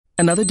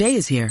Another day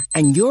is here,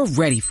 and you're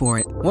ready for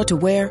it. What to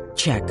wear?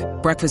 Check.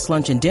 Breakfast,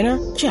 lunch, and dinner?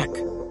 Check.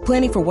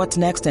 Planning for what's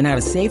next and how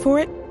to save for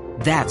it?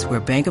 That's where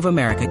Bank of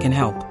America can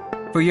help.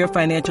 For your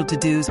financial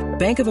to-dos,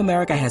 Bank of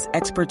America has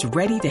experts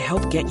ready to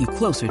help get you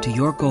closer to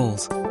your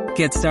goals.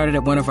 Get started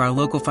at one of our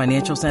local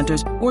financial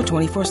centers or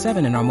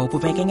 24/7 in our mobile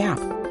banking app.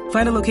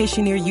 Find a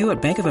location near you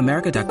at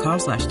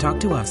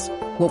bankofamerica.com/talktous.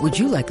 What would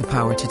you like the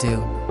power to do?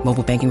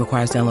 Mobile banking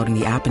requires downloading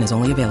the app and is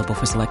only available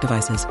for select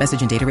devices.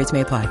 Message and data rates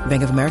may apply.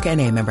 Bank of America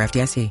N.A., member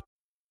FDIC.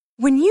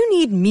 When you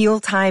need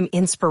mealtime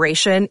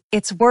inspiration,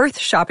 it's worth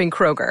shopping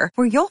Kroger,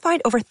 where you'll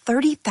find over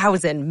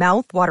 30,000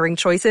 mouth-watering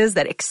choices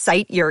that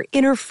excite your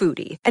inner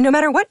foodie. And no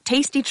matter what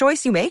tasty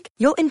choice you make,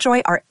 you'll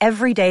enjoy our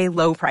everyday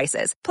low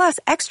prices, plus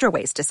extra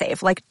ways to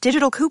save, like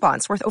digital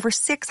coupons worth over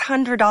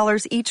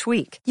 $600 each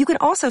week. You can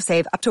also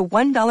save up to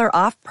 $1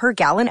 off per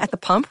gallon at the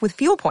pump with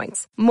fuel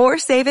points. More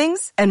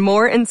savings and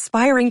more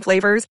inspiring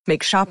flavors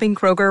make shopping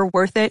Kroger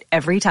worth it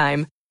every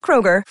time.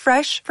 Kroger,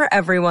 fresh for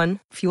everyone.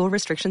 Fuel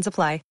restrictions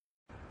apply.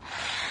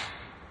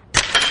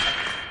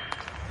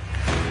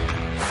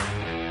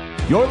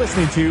 You're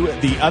listening to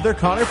the Other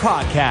Connor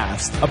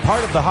Podcast, a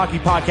part of the Hockey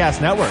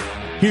Podcast Network.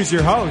 Here's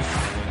your host,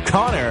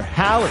 Connor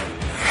Halley.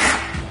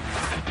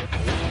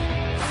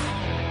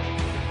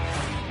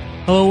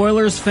 Hello,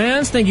 Oilers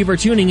fans. Thank you for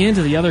tuning in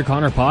to the Other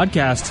Connor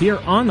Podcast here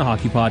on the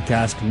Hockey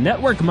Podcast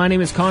Network. My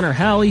name is Connor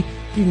Halley.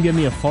 You can give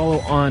me a follow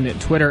on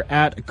Twitter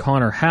at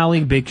Connor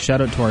Halley. Big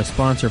shout out to our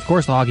sponsor, of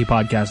course, the Hockey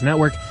Podcast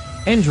Network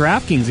and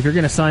DraftKings. If you're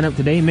going to sign up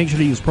today, make sure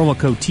to use promo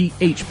code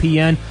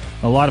THPN.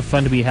 A lot of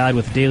fun to be had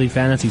with daily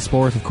fantasy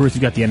sports. Of course,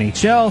 you've got the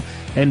NHL,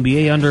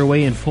 NBA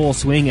underway in full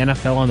swing,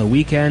 NFL on the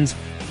weekends,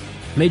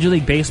 Major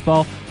League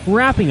Baseball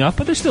wrapping up,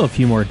 but there's still a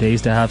few more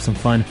days to have some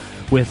fun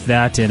with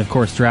that. And of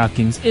course,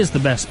 DraftKings is the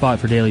best spot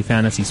for daily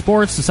fantasy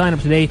sports. To sign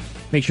up today,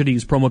 make sure to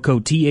use promo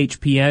code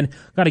THPN.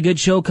 Got a good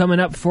show coming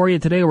up for you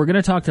today. We're going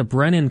to talk to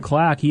Brennan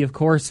Klak. He, of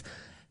course,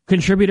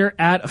 contributor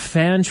at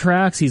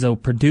FanTrax's. He's a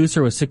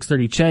producer with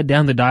 630 Ched,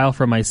 down the dial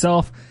from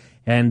myself.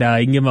 And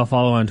you can give him a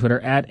follow on Twitter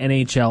at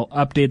NHL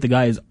Update. The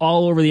guy is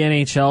all over the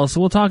NHL. So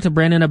we'll talk to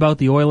Brennan about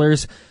the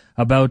Oilers,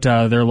 about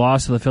their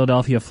loss to the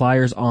Philadelphia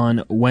Flyers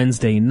on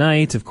Wednesday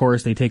night. Of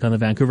course, they take on the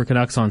Vancouver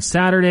Canucks on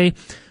Saturday.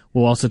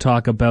 We'll also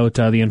talk about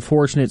the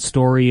unfortunate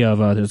story of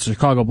the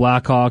Chicago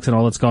Blackhawks and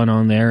all that's gone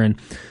on there, and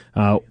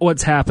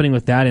what's happening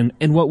with that,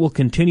 and what will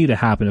continue to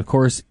happen. Of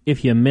course,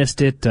 if you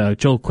missed it,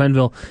 Joel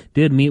Quenneville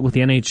did meet with the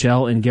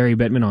NHL and Gary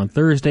Bettman on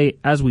Thursday.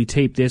 As we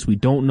tape this, we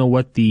don't know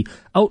what the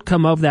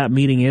outcome of that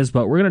meeting is,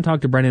 but we're going to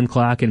talk to Brennan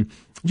Klak and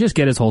just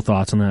get his whole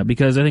thoughts on that,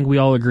 because I think we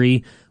all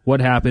agree what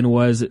happened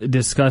was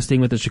disgusting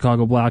with the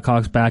Chicago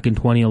Blackhawks back in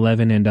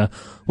 2011, and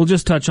we'll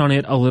just touch on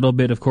it a little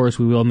bit. Of course,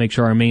 we will make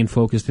sure our main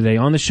focus today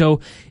on the show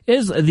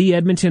is the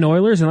Edmonton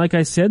Oilers, and like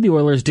I said, the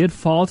Oilers did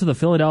fall to the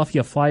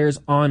Philadelphia Flyers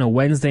on a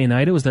Wednesday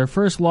night. It was their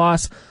first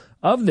loss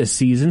of this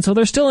season, so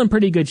they're still in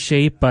pretty good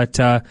shape, but,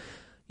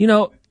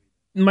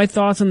 my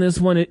thoughts on this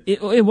one,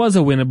 it was a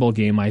winnable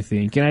game, I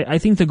think, and I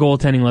think the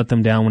goaltending let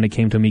them down when it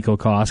came to Mikko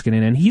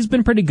Koskinen, and he's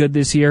been pretty good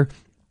this year.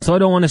 So I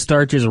don't want to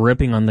start just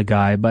ripping on the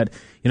guy, but,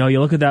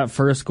 you look at that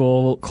first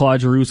goal,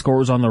 Claude Giroux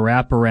scores on the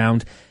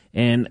wraparound,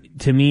 and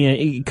to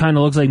me, it kind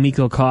of looks like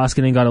Mikko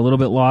Koskinen got a little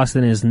bit lost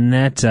in his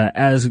net,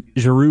 as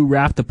Giroux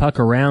wrapped the puck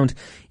around.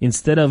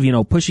 Instead of,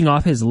 pushing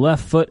off his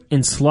left foot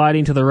and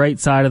sliding to the right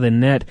side of the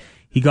net,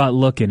 he got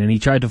looking, and he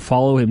tried to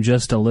follow him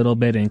just a little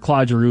bit, and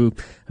Claude Giroux,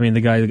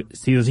 the guy,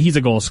 he's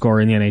a goal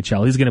scorer in the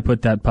NHL. He's going to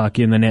put that puck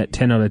in the net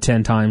 10 out of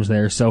 10 times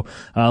there. So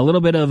a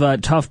little bit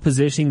of tough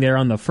positioning there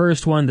on the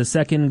first one. The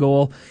second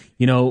goal,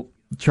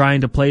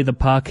 trying to play the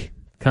puck,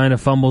 kind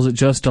of fumbles it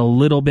just a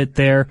little bit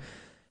there.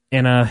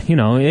 And,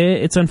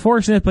 it's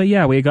unfortunate, but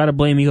yeah, we got to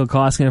blame Mikko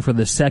Koskinen for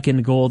the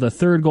second goal. The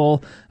third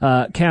goal,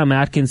 Cam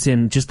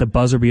Atkinson, just a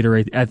buzzer beater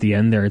right at the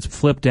end there. It's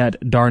flipped at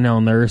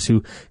Darnell Nurse,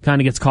 who kind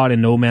of gets caught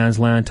in no man's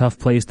land, tough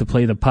place to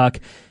play the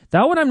puck.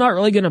 That one I'm not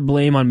really going to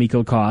blame on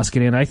Mikko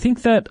Koskinen. I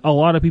think that a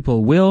lot of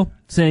people will,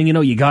 saying,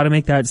 you got to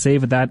make that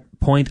save at that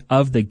point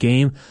of the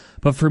game.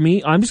 But for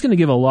me, I'm just going to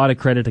give a lot of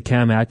credit to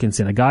Cam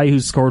Atkinson, a guy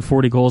who's scored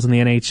 40 goals in the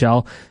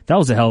NHL. That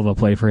was a hell of a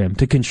play for him.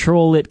 To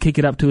control it, kick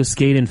it up to his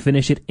skate, and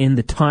finish it in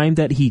the time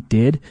that he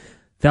did,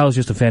 that was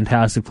just a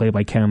fantastic play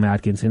by Cam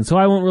Atkinson. So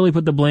I won't really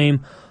put the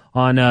blame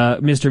on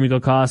Mr.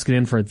 Mikko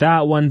Koskinen for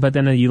that one. But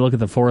then you look at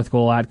the fourth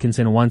goal,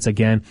 Atkinson once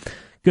again.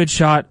 Good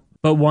shot,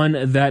 but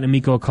one that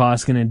Mikko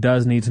Koskinen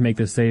does need to make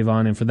the save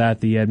on, and for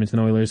that, the Edmonton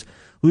Oilers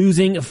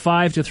losing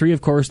 5-3.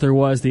 Of course, there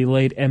was the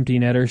late empty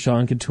netter,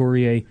 Sean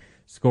Couturier,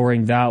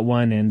 scoring that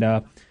one. And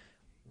other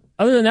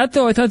than that,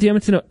 though, I thought the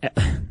Edmonton...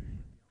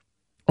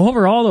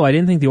 Overall, though, I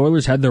didn't think the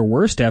Oilers had their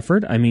worst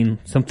effort.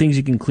 Some things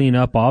you can clean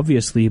up,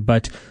 obviously,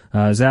 but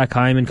Zach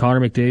Hyman,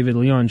 Connor McDavid,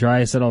 Leon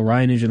Draisaitl,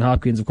 Ryan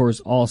Nugent-Hopkins, of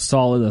course, all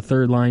solid. The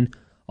third line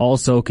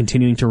also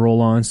continuing to roll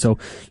on. So,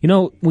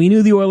 we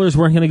knew the Oilers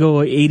weren't going to go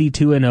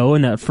 82-0,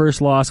 and that first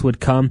loss would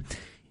come.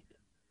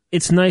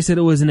 it's nice that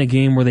it was in a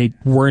game where they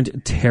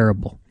weren't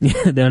terrible.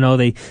 No,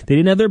 they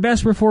didn't have their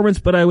best performance,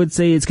 but I would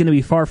say it's going to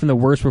be far from the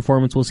worst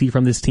performance we'll see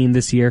from this team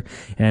this year,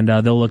 and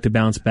they'll look to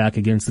bounce back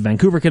against the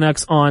Vancouver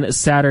Canucks on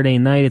Saturday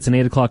night. It's an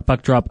 8 o'clock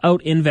puck drop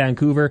out in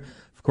Vancouver.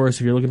 Of course,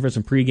 if you're looking for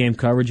some pregame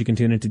coverage, you can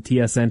tune into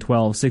TSN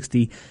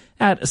 1260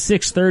 at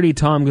 6:30.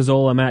 Tom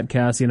Gazzola, Matt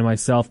Cassian, and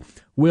myself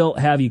will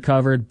have you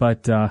covered,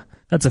 but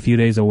that's a few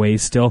days away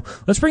still.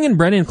 Let's bring in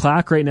Brennan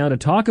Klak right now to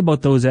talk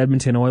about those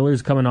Edmonton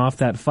Oilers coming off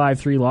that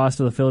 5-3 loss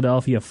to the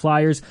Philadelphia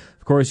Flyers.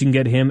 Of course, you can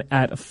get him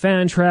at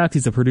FanTrax's.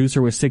 He's the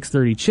producer with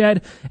 630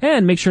 Ched.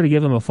 And make sure to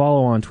give him a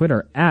follow on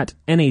Twitter at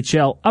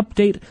NHL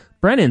Update.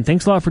 Brennan,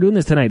 thanks a lot for doing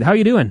this tonight. How are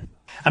you doing?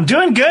 I'm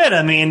doing good.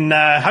 I mean,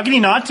 how can you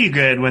not do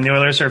good when the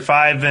Oilers are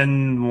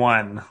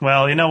 5-1?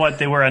 Well, you know what?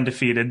 They were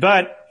undefeated,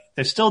 but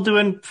they're still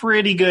doing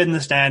pretty good in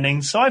the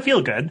standings, so I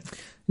feel good.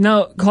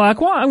 Now,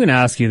 Klak, well, I'm going to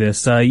ask you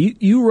this.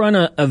 You run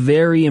a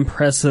very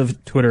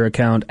impressive Twitter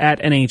account at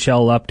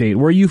NHL Update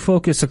where you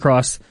focus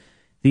across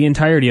the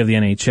entirety of the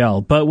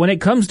NHL. But when it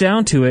comes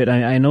down to it,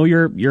 I know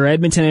you're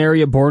Edmonton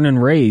area born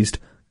and raised.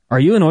 Are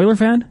you an Oiler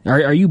fan?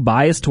 Are you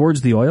biased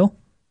towards the Oil?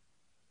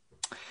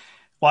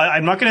 Well,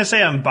 I'm not going to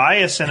say I'm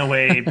biased in a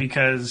way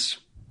because,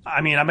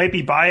 I mean, I might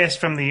be biased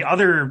from the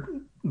other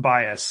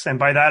bias. And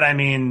by that, I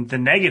mean the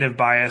negative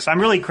bias.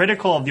 I'm really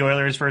critical of the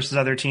Oilers versus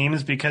other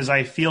teams because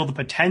I feel the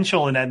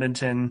potential in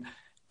Edmonton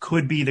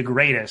could be the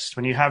greatest.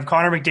 When you have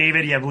Connor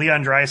McDavid, you have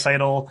Leon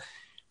Draisaitl.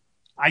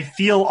 I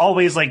feel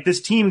always like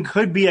this team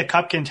could be a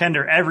cup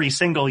contender every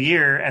single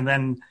year. And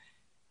then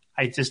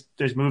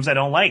there's moves I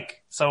don't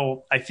like.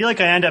 So I feel like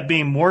I end up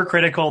being more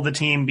critical of the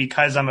team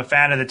because I'm a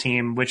fan of the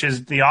team, which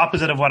is the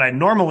opposite of what I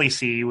normally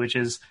see, which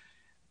is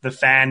the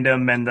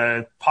fandom and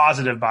the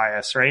positive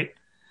bias, right?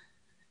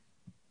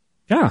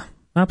 Yeah,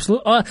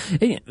 absolutely.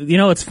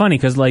 It's funny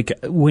because like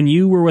when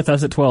you were with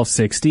us at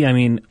 1260, I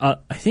mean, I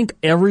think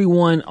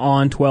everyone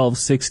on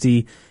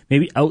 1260,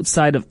 maybe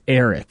outside of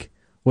Eric,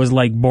 was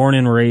like born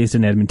and raised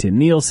in Edmonton.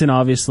 Nielsen,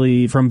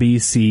 obviously from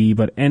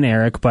BC, and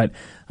Eric, but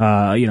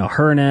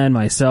Hernan,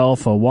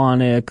 myself,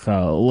 Wanik,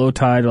 Low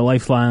Tide, a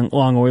lifelong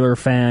Oiler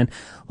fan.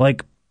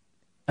 Like,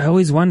 I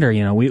always wonder,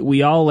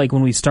 we all, like,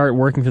 when we start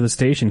working for the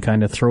station,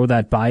 kind of throw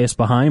that bias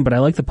behind, but I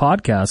like the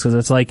podcast because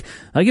it's like,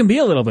 I can be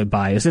a little bit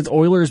biased. It's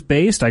Oilers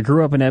based. I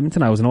grew up in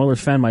Edmonton. I was an Oilers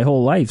fan my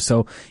whole life.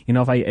 So,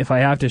 if I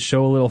have to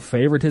show a little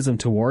favoritism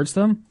towards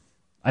them,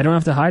 I don't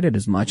have to hide it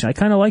as much. I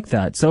kind of like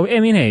that. So,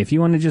 I mean, hey, if you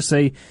want to just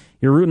say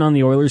you're rooting on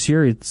the Oilers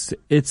here,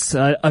 it's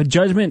a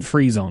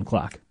judgment-free zone,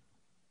 Klak.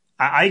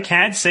 I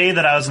can't say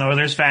that I was an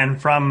Oilers fan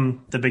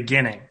from the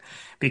beginning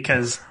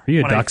because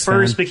when I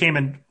first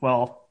became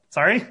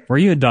sorry? Were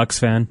you a Ducks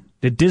fan?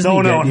 Did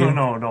Disney get you?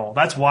 No.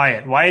 That's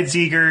Wyatt. Wyatt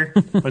Ziegler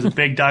was a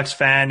big Ducks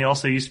fan. He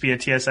also used to be a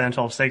TSN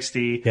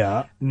 1260.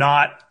 Yeah.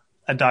 Not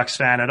a Ducks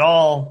fan at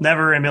all.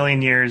 Never in a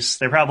million years.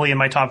 They're probably in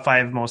my top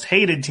 5 most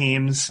hated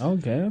teams.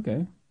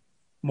 Okay.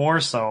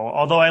 More so.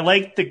 Although I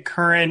like the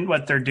current,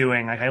 what they're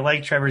doing. Like I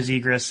like Trevor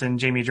Zegras and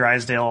Jamie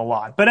Drysdale a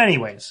lot. But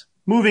anyways,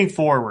 moving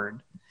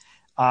forward,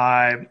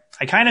 I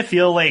kind of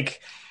feel like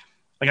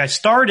I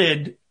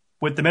started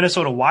with the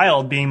Minnesota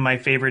Wild being my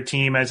favorite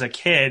team as a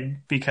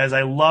kid because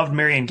I loved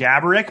Marian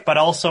Gaborik, but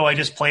also I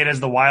just played as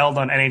the Wild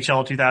on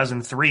NHL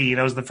 2003.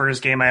 That was the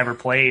first game I ever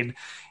played.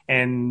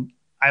 And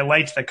I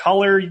liked the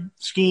color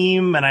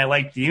scheme and I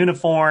liked the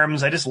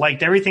uniforms. I just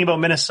liked everything about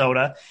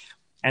Minnesota.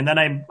 And then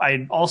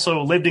I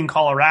also lived in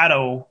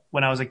Colorado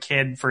when I was a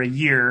kid for a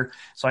year.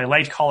 So I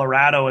liked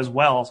Colorado as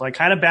well. So I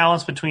kind of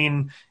balanced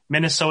between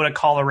Minnesota,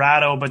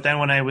 Colorado. But then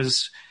when I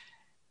was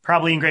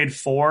probably in grade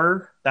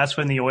 4, that's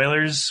when the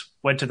Oilers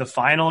went to the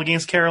final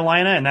against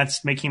Carolina. And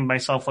that's making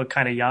myself look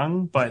kind of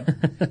young. But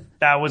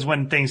that was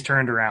when things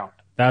turned around.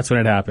 That's when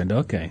it happened.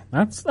 Okay.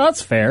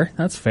 That's fair.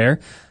 That's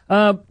fair.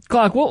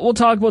 Klak, we'll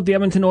talk about the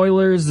Edmonton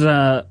Oilers,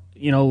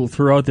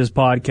 throughout this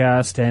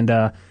podcast.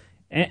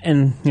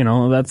 And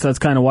that's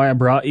kind of why I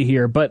brought you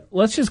here. But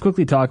let's just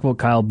quickly talk about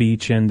Kyle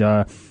Beach. And,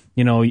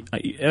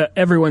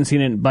 everyone's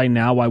seen it by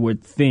now, I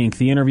would think.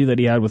 The interview that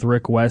he had with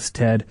Rick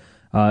Westhead,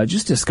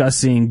 just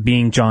discussing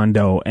being John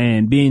Doe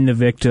and being the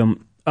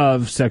victim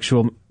of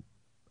sexual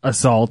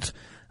assault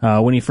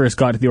when he first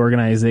got to the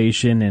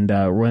organization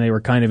and when they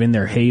were kind of in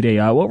their heyday.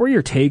 What were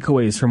your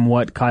takeaways from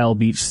what Kyle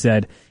Beach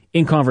said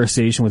in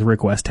conversation with Rick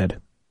Westhead?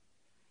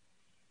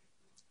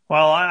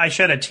 Well, I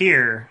shed a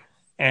tear.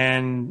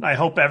 And I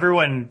hope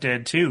everyone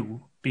did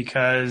too,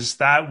 because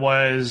that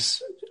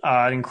was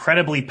an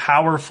incredibly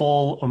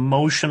powerful,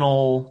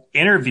 emotional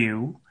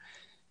interview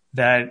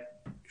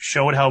that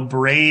showed how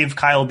brave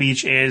Kyle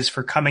Beach is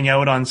for coming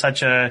out on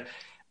such a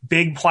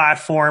big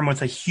platform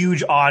with a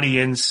huge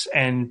audience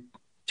and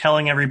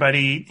telling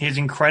everybody his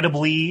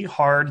incredibly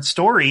hard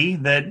story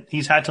that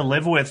he's had to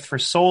live with for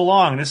so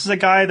long. This is a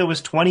guy that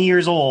was 20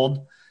 years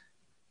old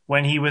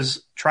when he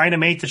was trying to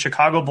make the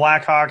Chicago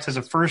Blackhawks as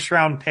a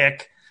first-round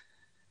pick,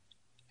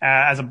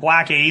 as a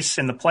black ace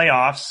in the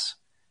playoffs,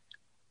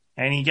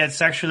 and he gets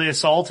sexually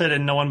assaulted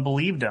and no one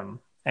believed him.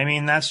 I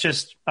mean, that's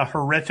just a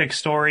horrific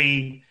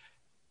story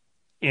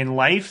in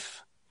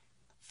life,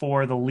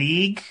 for the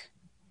league,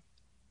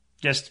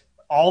 just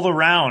all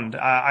around.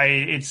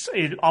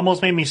 It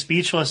almost made me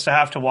speechless to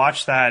have to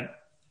watch that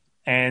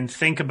and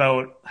think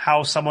about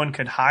how someone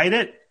could hide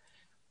it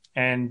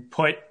and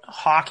put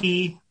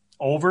hockey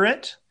over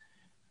it.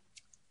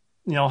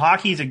 You know,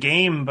 hockey's a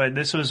game, but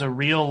this was a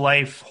real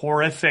life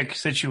horrific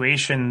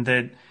situation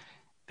that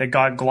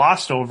got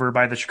glossed over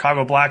by the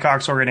Chicago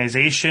Blackhawks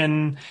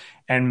organization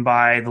and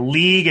by the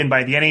league and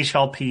by the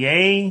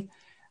NHLPA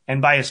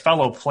and by his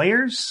fellow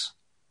players.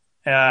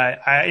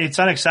 It's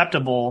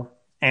unacceptable.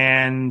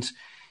 And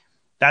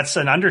that's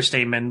an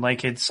understatement.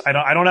 Like I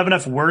don't have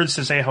enough words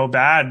to say how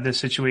bad this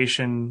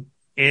situation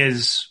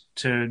is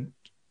to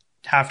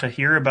have to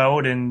hear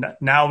about. And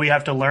now we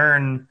have to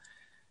learn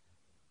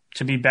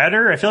to be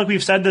better. I feel like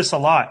we've said this a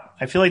lot.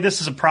 I feel like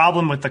this is a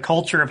problem with the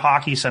culture of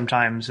hockey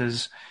sometimes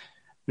is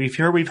we've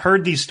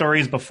heard these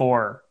stories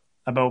before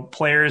about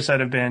players that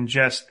have been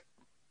just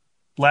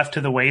left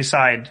to the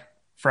wayside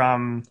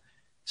from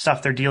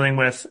stuff they're dealing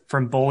with,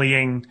 from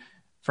bullying,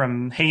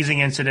 from hazing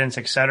incidents,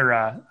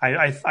 etc.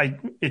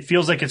 It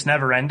feels like it's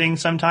never ending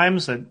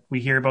sometimes, that we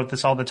hear about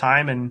this all the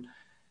time. And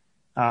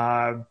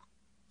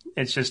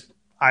it's just,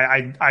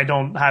 I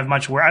don't have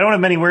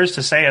many words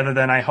to say other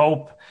than I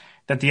hope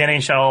that the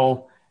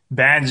NHL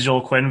bans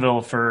Joel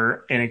Quenneville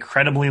for an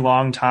incredibly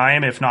long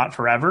time, if not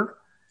forever.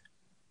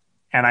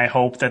 And I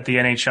hope that the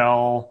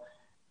NHL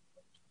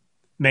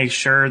makes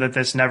sure that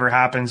this never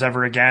happens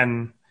ever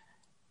again.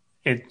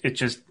 It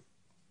just,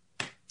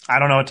 I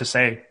don't know what to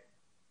say.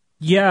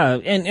 Yeah,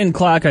 and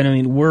Klak, I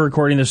mean, we're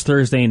recording this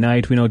Thursday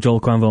night. We know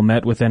Joel Quenneville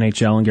met with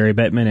NHL and Gary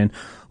Bettman, and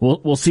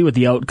we'll see what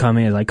the outcome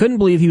is. I couldn't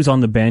believe he was on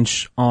the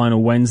bench on a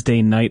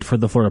Wednesday night for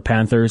the Florida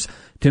Panthers.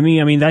 To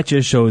me, I mean, that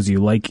just shows you,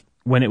 like,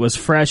 when it was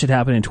fresh, it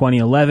happened in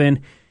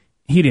 2011,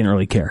 he didn't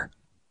really care.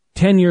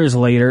 10 years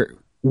later,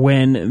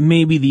 when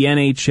maybe the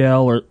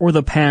NHL or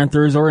the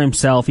Panthers or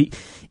himself,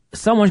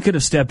 someone could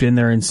have stepped in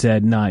there and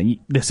said, nah,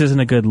 this isn't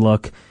a good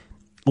look.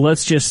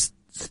 Let's just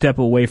step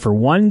away for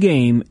one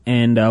game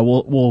and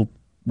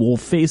we'll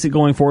face it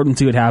going forward and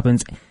see what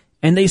happens.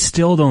 And they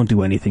still don't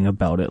do anything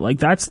about it. Like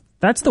that's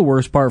the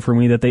worst part for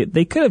me, that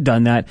they could have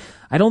done that.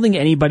 I don't think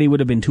anybody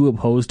would have been too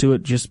opposed to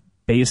it just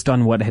based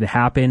on what had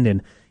happened.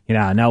 And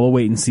now we'll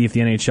wait and see if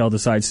the NHL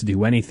decides to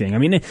do anything. I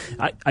mean,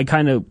 I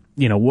kind of,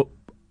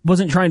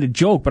 wasn't trying to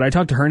joke, but I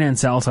talked to Hernan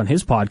Salas on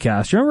his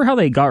podcast. You remember how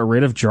they got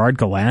rid of Gerard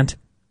Gallant?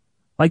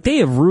 Like, they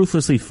have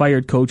ruthlessly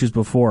fired coaches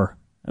before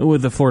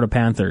with the Florida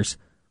Panthers,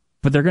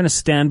 but they're going to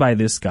stand by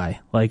this guy.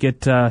 Like, it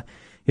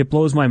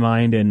blows my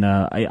mind, and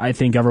I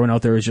think everyone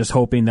out there is just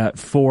hoping that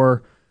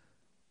for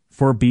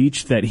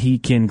Beach, that he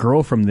can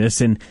grow from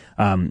this and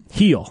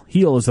heal.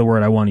 Heal is the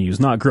word I want to use,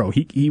 not grow.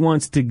 He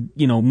wants to,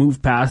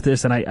 move past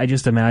this, and I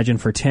just imagine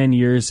for 10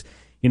 years,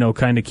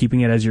 kind of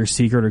keeping it as your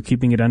secret or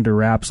keeping it under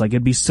wraps. Like,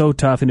 it'd be so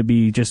tough and it'd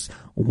be just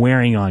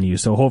wearing on you.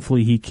 So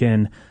hopefully he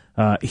can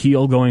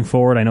heal going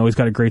forward. I know he's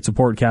got a great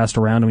support cast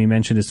around him. He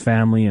mentioned his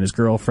family and his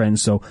girlfriend.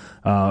 So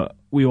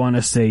we want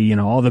to say,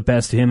 all the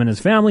best to him and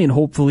his family, and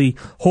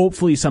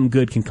hopefully some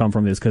good can come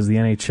from this, because the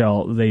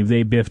NHL,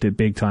 they biffed it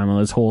big time on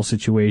this whole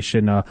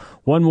situation.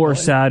 One more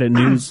sad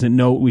news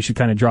note we should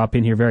kind of drop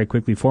in here very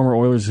quickly. Former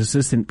Oilers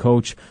assistant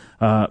coach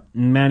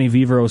Manny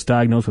Viveiros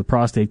diagnosed with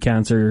prostate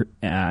cancer.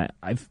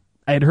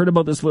 I had heard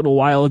about this a little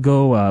while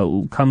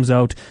ago. Comes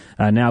out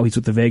now he's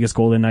with the Vegas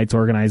Golden Knights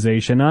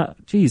organization.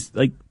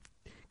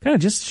 Kind of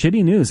just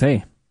shitty news.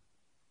 Hey.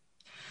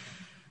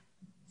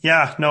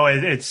 Yeah, no,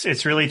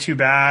 it's really too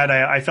bad.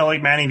 I felt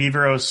like Manny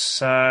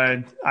Viveiros,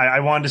 I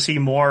wanted to see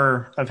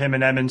more of him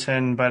in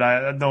Edmonton, but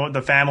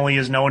the family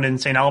is known in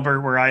St.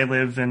 Albert where I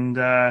live, and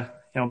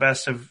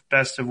best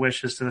of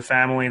wishes to the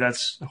family.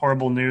 That's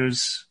horrible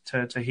news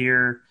to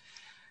hear.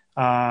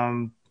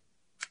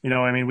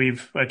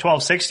 We've at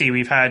 1260,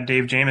 we've had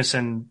Dave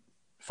Jamieson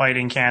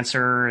fighting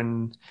cancer,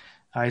 and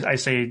I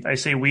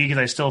say we, because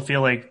I still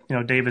feel like,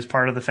 Dave is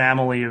part of the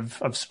family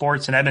of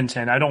sports in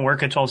Edmonton. I don't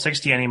work at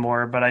 1260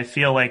 anymore, but I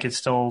feel like it's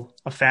still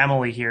a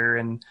family here,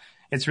 and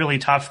it's really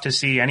tough to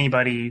see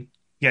anybody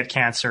get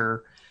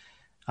cancer.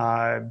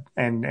 And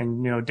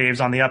Dave's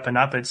on the up and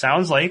up, it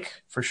sounds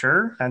like, for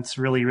sure. That's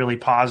really, really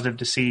positive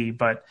to see,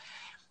 but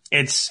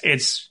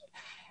it's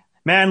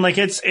man, like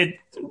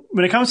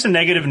when it comes to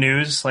negative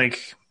news,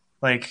 like,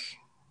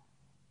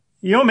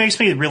 what makes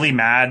me really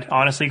mad,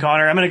 honestly,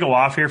 Connor? I'm going to go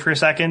off here for a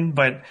second,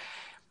 but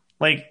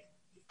like,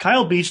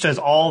 Kyle Beach does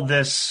all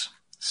this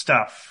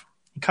stuff.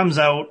 He comes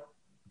out,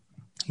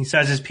 he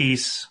says his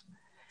piece.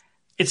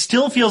 It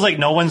still feels like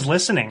no one's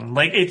listening.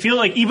 Like, it feels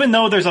like even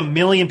though there's a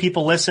million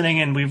people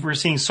listening and we're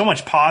seeing so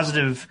much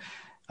positive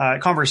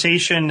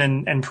conversation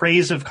and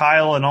praise of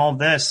Kyle and all of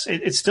this,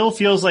 it still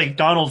feels like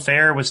Donald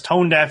Fair was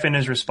tone deaf in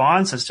his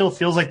response. It still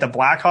feels like the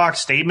Blackhawks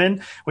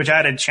statement, which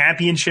had a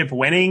championship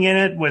winning in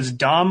it, was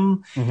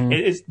dumb.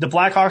 Mm-hmm. The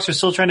Blackhawks are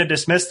still trying to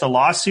dismiss the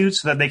lawsuit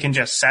so that they can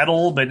just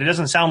settle, but it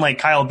doesn't sound like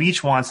Kyle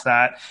Beach wants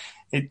that.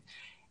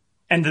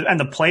 And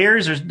the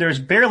players, there's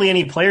barely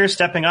any players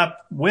stepping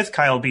up with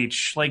Kyle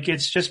Beach. Like,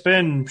 it's just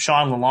been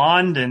Sean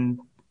Lalonde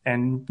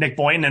and Nick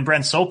Boynton and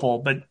Brent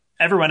Sopel, but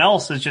everyone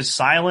else is just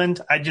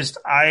silent. It's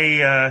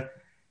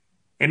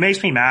it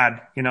makes me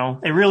mad.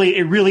 It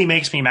really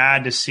makes me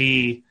mad to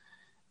see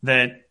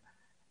that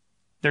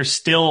there's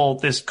still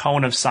this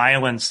cone of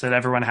silence that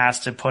everyone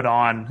has to put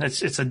on.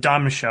 It's a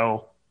dumb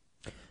show.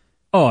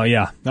 Oh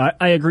yeah,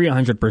 I agree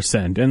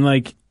 100%. And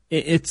like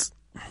it's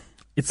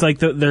like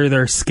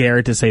they're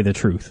scared to say the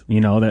truth.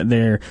 That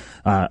they're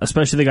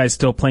especially the guys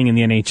still playing in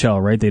the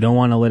NHL, right? They don't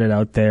want to let it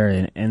out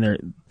there, and they're.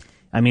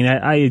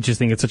 I just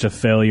think it's such a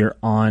failure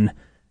on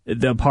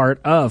the part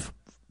of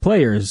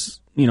players,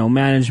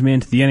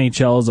 management, the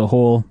NHL as a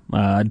whole.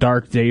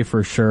 Dark day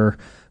for sure.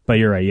 But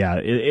you're right, yeah,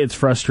 it's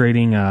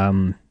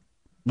frustrating.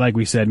 Like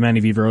we said,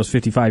 Manny Viveiro's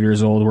 55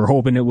 years old. We're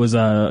hoping it was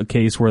a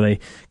case where they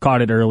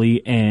caught it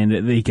early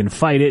and they can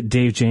fight it.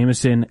 Dave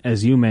Jamieson,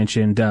 as you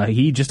mentioned,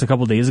 he just a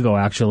couple days ago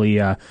actually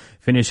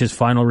finished his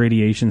final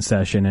radiation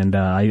session, and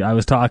I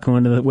was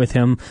talking with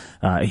him.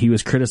 He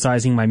was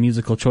criticizing my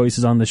musical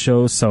choices on the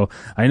show, so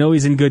I know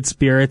he's in good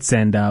spirits,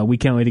 and we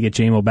can't wait to get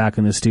JMO back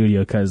in the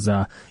studio because,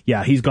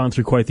 he's gone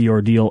through quite the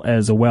ordeal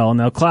as well.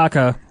 Now,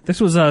 Klak, this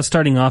was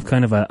starting off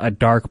kind of a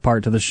dark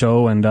part to the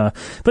show, and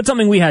but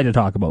something we had to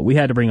talk about. We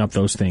had to bring up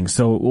those things,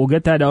 so we'll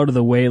get that out of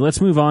the way.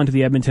 Let's move on to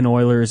the Edmonton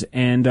Oilers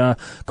and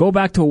go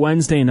back to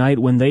Wednesday night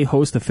when they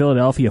host the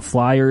Philadelphia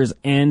Flyers,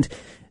 and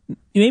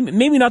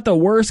maybe not the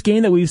worst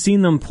game that we've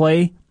seen them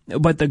play,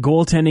 but the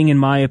goaltending, in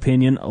my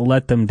opinion,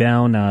 let them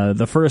down.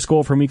 The first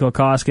goal for Mikko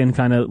Koskinen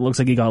kind of looks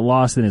like he got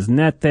lost in his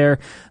net there.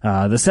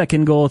 The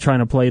second goal, trying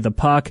to play the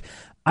puck.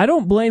 I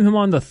don't blame him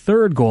on the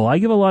third goal. I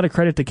give a lot of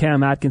credit to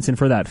Cam Atkinson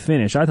for that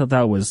finish. I thought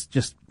that was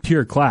just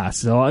pure class.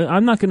 So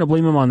I'm not going to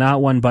blame him on that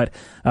one, but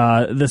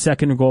the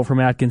second goal from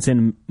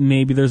Atkinson,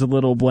 maybe there's a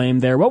little blame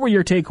there. What were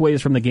your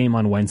takeaways from the game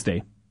on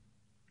Wednesday?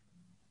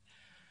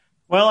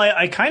 Well,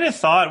 I kind of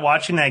thought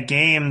watching that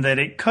game that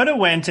it could have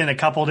went in a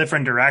couple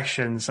different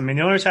directions. I mean,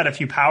 the Oilers had a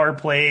few power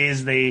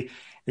plays. They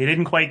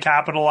didn't quite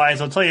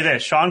capitalize. I'll tell you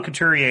this, Sean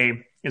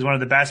Couturier is one of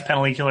the best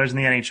penalty killers in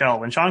the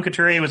NHL. When Sean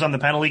Couturier was on the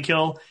penalty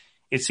kill,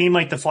 it seemed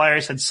like the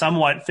Flyers had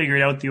somewhat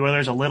figured out the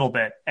Oilers a little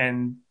bit.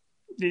 And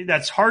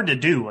that's hard to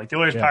do. Like the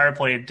Oilers power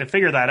play, to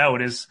figure that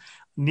out is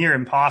near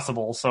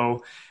impossible.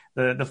 So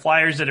the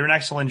Flyers did an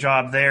excellent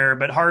job there,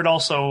 but Hart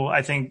also,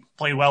 I think,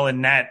 played well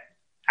in net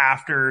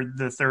after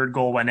the third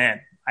goal went in.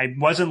 I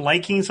wasn't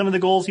liking some of the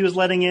goals he was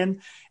letting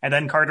in, and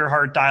then Carter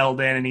Hart dialed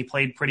in and he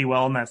played pretty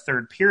well in that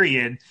third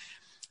period.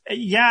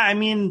 Yeah, I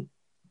mean,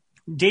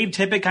 Dave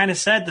Tippett kind of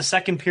said the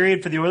second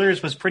period for the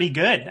Oilers was pretty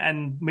good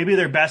and maybe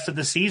their best of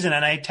the season.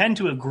 And I tend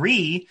to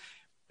agree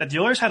that the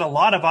Oilers had a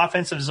lot of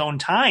offensive zone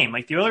time.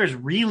 Like the Oilers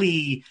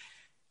really,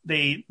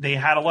 they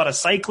had a lot of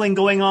cycling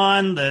going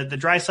on. The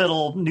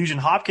Draisaitl Nugent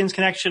Hopkins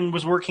connection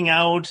was working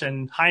out,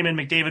 and Hyman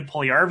McDavid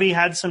Puljujarvi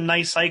had some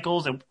nice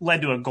cycles that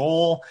led to a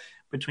goal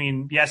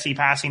between Yessi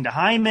passing to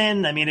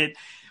Hyman. I mean,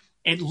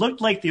 it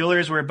looked like the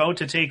Oilers were about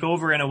to take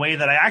over in a way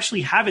that I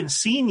actually haven't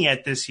seen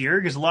yet this year,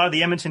 because a lot of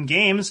the Edmonton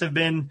games have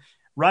been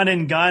run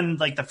and gun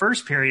like the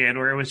first period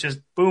where it was just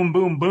boom,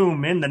 boom,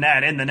 boom, in the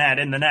net, in the net,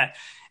 in the net.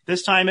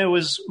 This time it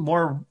was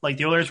more like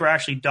the Oilers were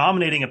actually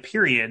dominating a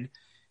period.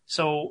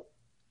 So,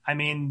 I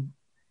mean,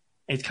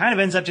 it kind of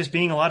ends up just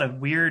being a lot of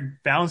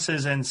weird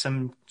bounces and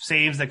some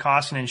saves that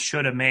Koskinen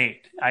should have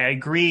made. I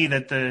agree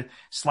that the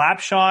slap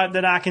shot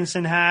that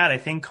Atkinson had, I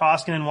think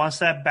Koskinen wants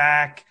that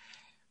back.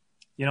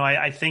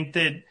 I think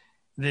that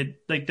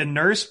like the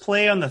Nurse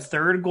play on the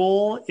third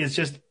goal is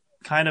just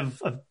kind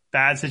of a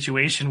bad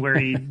situation where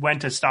he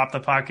went to stop the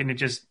puck and it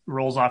just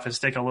rolls off his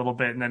stick a little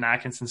bit and then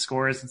Atkinson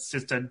scores. It's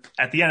just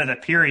at the end of the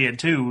period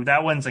too.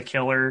 That one's a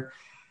killer.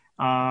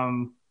 I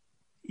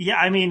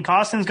mean,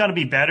 Koskinen's got to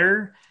be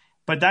better.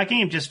 But that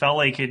game just felt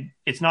like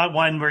it's not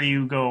one where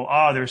you go,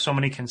 oh, there's so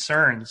many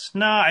concerns.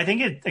 No, I think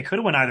it could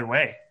have went either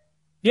way.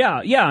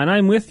 Yeah, and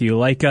I'm with you.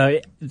 Like,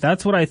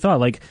 that's what I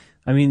thought. Like,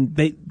 I mean,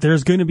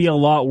 there's going to be a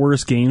lot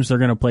worse games they're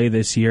going to play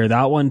this year.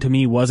 That one, to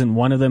me, wasn't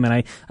one of them. And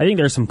I think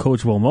there's some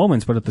coachable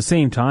moments, but at the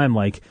same time,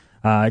 like,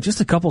 just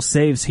a couple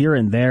saves here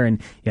and there.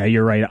 And yeah,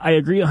 you're right. I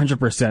agree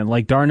 100%.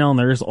 Like Darnell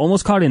Nurse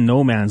almost caught in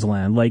no man's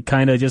land, like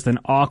kind of just an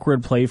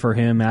awkward play for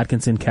him.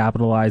 Atkinson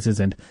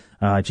capitalizes and,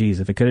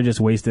 if it could have just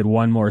wasted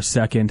one more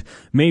second,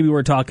 maybe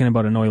we're talking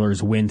about an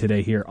Oilers win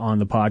today here on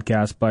the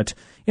podcast, but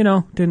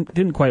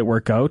didn't quite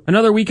work out.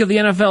 Another week of the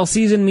NFL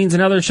season means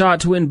another shot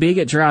to win big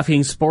at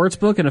DraftKings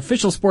Sportsbook, an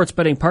official sports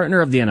betting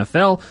partner of the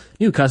NFL.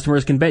 New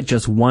customers can bet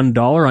just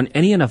 $1 on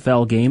any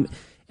NFL game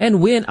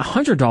and win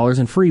 $100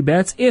 in free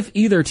bets if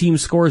either team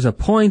scores a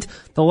point.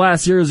 The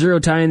last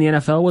 0-0 tie in the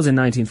NFL was in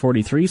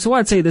 1943, so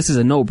I'd say this is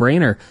a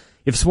no-brainer.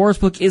 If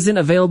Sportsbook isn't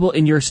available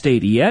in your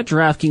state yet,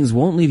 DraftKings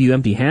won't leave you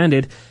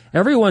empty-handed.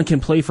 Everyone can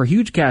play for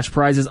huge cash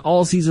prizes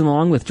all season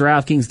long with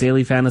DraftKings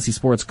Daily Fantasy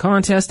Sports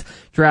Contest.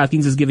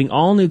 DraftKings is giving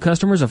all new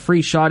customers a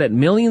free shot at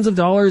millions of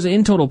dollars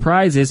in total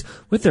prizes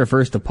with their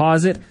first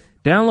deposit.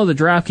 Download the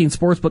DraftKings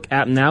Sportsbook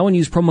app now and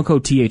use promo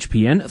code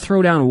THPN.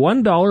 Throw down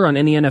 $1 on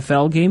any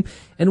NFL game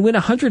and win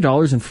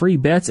 $100 in free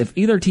bets if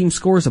either team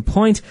scores a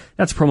point.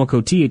 That's promo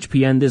code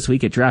THPN this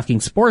week at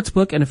DraftKings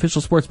Sportsbook, an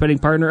official sports betting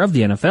partner of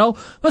the NFL.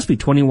 Must be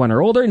 21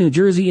 or older, New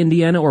Jersey,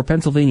 Indiana, or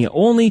Pennsylvania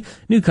only.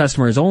 New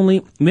customers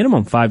only.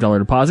 Minimum $5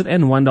 deposit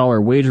and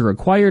 $1 wager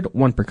required.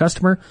 One per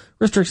customer.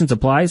 Restrictions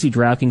apply. See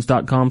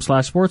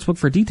DraftKings.com/sportsbook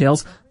for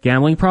details.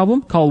 Gambling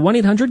problem? Call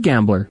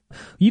 1-800-GAMBLER.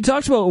 You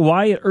talked about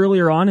Wyatt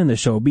earlier on in the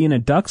show, being a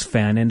Ducks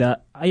fan, and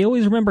I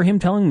always remember him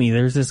telling me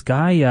there's this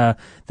guy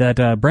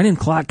that Brennan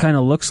Klak kind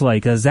of looks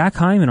like, Zach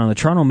Hyman on the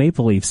Toronto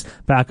Maple Leafs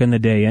back in the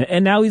day,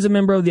 and now he's a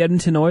member of the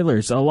Edmonton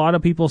Oilers. A lot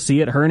of people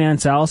see it. Hernan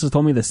Salas has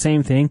told me the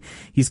same thing.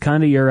 He's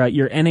kind of your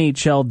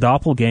NHL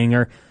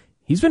doppelganger.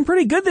 He's been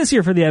pretty good this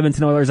year for the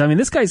Edmonton Oilers. I mean,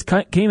 this guy's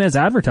came as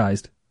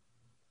advertised.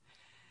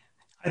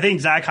 I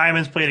think Zach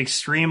Hyman's played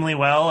extremely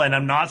well, and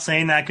I'm not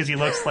saying that because he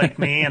looks like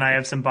me and I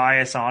have some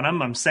bias on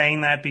him. I'm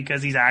saying that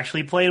because he's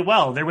actually played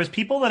well. There was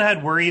people that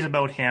had worries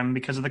about him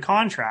because of the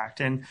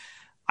contract, and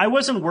I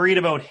wasn't worried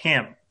about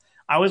him.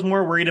 I was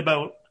more worried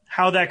about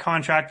how that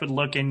contract would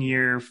look in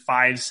year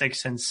 5,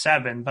 6, and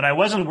 7, but I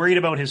wasn't worried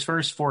about his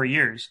first 4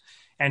 years,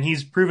 and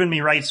he's proven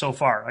me right so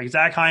far. Like,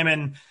 Zach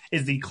Hyman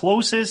is the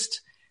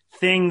closest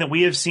thing that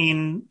we have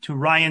seen to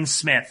Ryan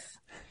Smith.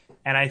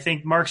 And I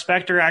think Mark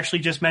Spector actually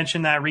just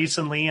mentioned that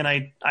recently, and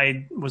I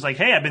was like,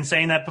 hey, I've been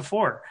saying that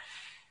before.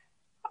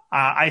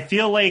 I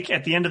feel like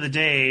at the end of the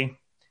day,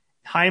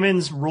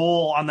 Hyman's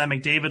role on that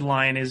McDavid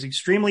line is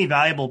extremely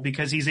valuable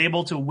because he's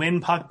able to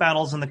win puck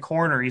battles in the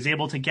corner. He's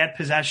able to get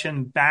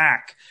possession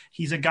back.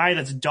 He's a guy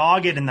that's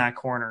dogged in that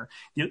corner.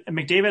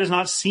 McDavid has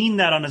not seen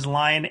that on his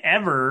line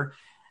ever,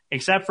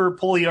 except for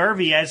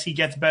Puljujärvi as he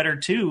gets better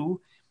too.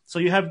 So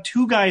you have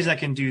two guys that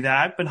can do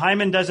that, but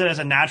Hyman does it as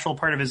a natural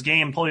part of his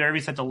game.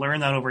 Puljujärvi's had to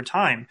learn that over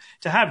time.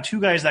 To have two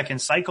guys that can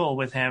cycle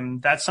with him,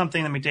 that's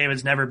something that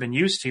McDavid's never been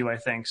used to, I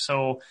think.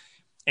 So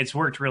it's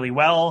worked really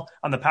well.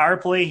 On the power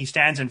play, he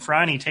stands in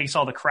front, he takes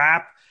all the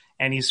crap,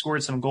 and he's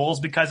scored some goals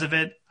because of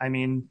it. I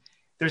mean,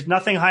 there's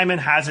nothing Hyman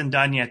hasn't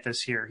done yet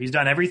this year. He's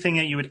done everything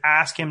that you would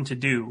ask him to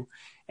do.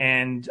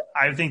 And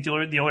I think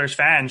the Oilers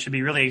fans should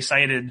be really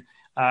excited.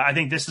 I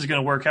think this is going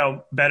to work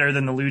out better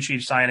than the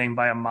Lucic signing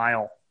by a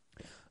mile.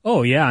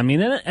 Oh, yeah. I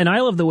mean, and I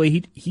love the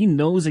way he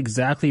knows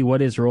exactly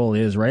what his role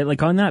is, right?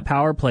 Like on that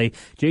power play,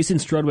 Jason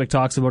Strudwick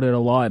talks about it a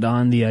lot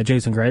on the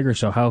Jason Gregor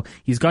show, how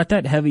he's got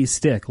that heavy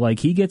stick. Like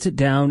he gets it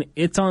down,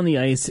 it's on the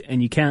ice,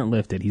 and you can't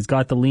lift it. He's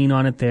got the lean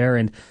on it there.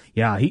 And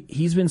yeah,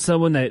 he's been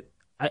someone that,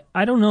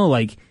 I don't know,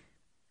 like,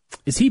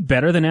 is he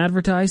better than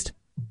advertised?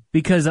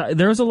 Because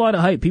there was a lot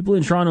of hype. People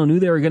in Toronto knew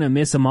they were going to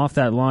miss him off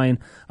that line,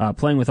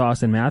 playing with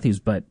Austin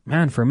Matthews. But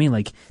man, for me,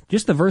 like,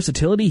 just the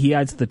versatility he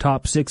adds to the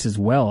top six as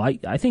well.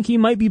 I think he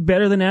might be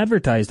better than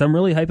advertised. I'm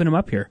really hyping him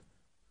up here.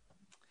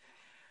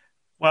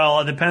 Well,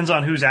 it depends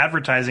on who's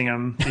advertising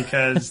him,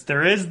 because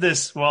there is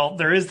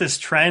this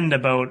trend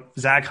about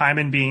Zach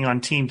Hyman being on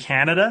Team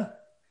Canada.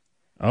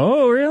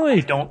 Oh,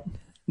 really?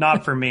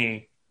 Not for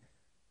me.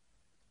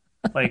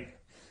 Like,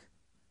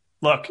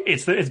 look,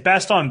 it's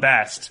best on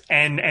best,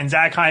 and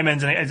Zach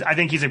Hyman's, I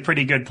think he's a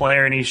pretty good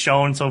player, and he's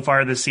shown so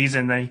far this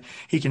season that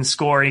he can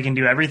score, he can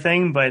do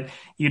everything, but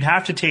you'd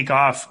have to take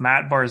off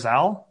Matt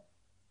Barzal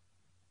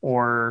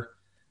or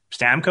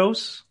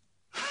Stamkos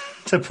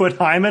to put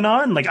Hyman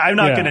on. Like, I'm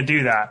not going to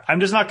do that. I'm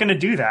just not going to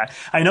do that.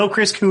 I know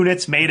Chris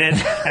Kunitz made it,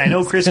 and I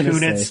know Chris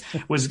Kunitz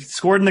was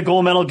scored in the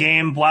gold medal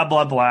game, blah,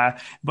 blah, blah,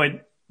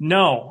 but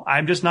no,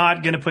 I'm just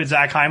not going to put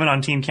Zach Hyman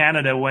on Team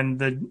Canada when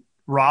the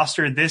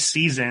roster this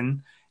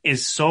season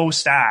is so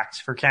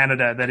stacked for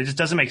Canada that it just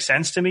doesn't make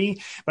sense to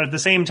me. But at the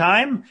same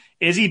time,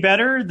 is he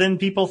better than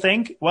people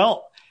think?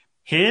 Well,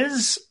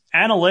 his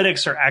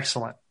analytics are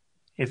excellent.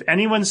 If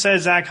anyone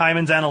says Zach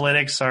Hyman's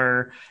analytics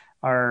are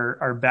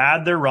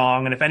bad, they're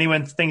wrong. And if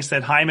anyone thinks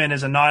that Hyman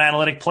is a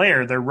non-analytic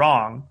player, they're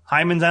wrong.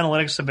 Hyman's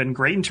analytics have been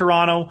great in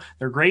Toronto.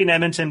 They're great in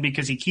Edmonton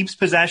because he keeps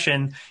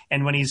possession.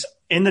 And when he's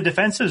in the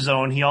defensive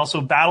zone, he also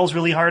battles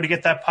really hard to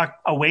get that puck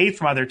away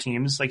from other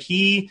teams. Like,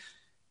 he's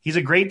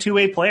a great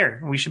two-way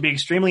player. We should be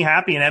extremely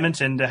happy in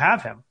Edmonton to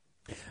have him.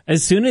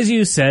 As soon as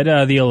you said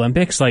the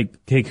Olympics, like,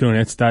 hey,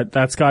 Kunitz,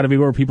 that's got to be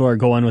where people are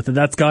going with it.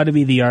 That's got to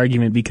be the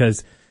argument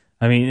because,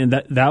 I mean,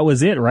 that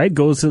was it, right?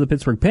 Goes to the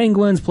Pittsburgh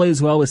Penguins,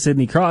 plays well with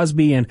Sidney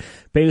Crosby, and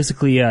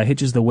basically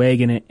hitches the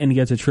wagon and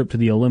gets a trip to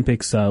the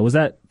Olympics. Was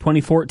that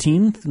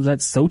 2014? Was that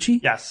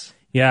Sochi? Yes.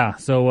 Yeah.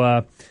 So,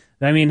 I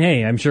mean,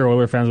 hey, I'm sure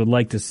Oilers fans would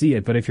like to see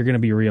it, but if you're going to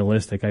be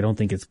realistic, I don't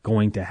think it's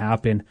going to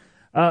happen.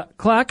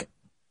 Klak,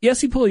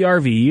 Jesse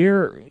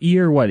Puljujärvi,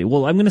 year what?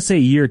 Well, I'm going to say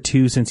year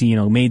 2 since he,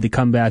 made the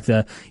comeback,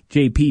 the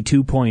JP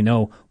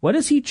 2.0. What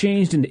has he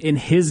changed in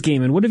his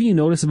game, and what have you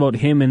noticed about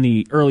him in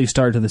the early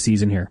start to the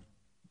season here?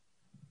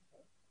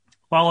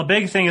 Well, a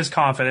big thing is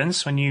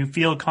confidence. When you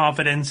feel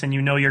confidence and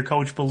you know your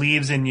coach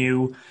believes in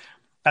you,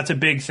 that's a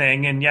big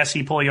thing. And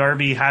Jesse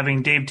Puljujärvi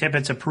having Dave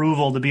Tippett's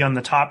approval to be on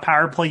the top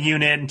power play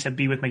unit and to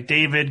be with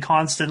McDavid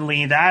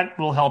constantly, that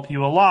will help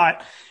you a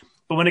lot.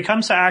 But when it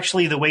comes to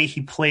actually the way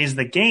he plays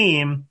the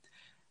game,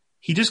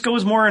 he just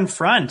goes more in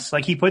front.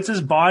 Like he puts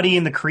his body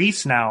in the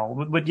crease now.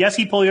 What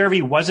Jesse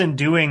Puljujärvi wasn't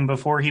doing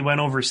before he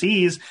went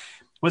overseas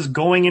was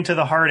going into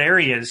the hard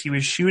areas. He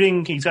was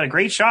shooting. He's got a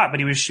great shot, but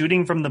he was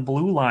shooting from the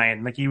blue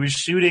line. Like he was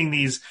shooting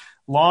these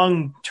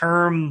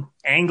long-term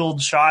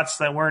angled shots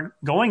that weren't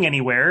going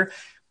anywhere.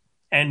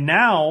 And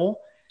now,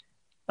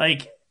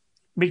 like,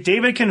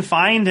 McDavid can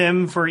find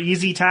him for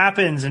easy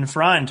tap-ins in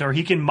front, or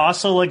he can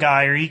muscle a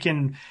guy, or he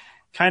can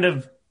kind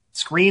of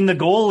screen the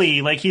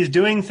goalie. Like he's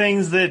doing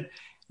things that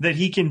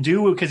he can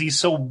do because he's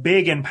so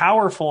big and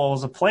powerful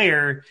as a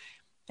player.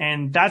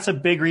 And that's a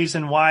big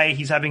reason why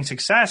he's having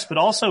success, but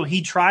also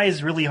he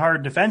tries really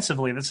hard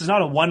defensively. This is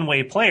not a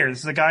one-way player. This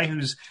is a guy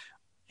who's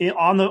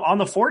on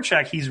the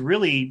forecheck. He's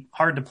really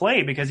hard to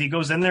play because he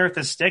goes in there with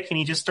the stick and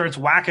he just starts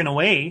whacking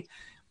away.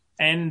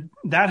 And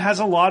that has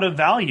a lot of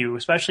value,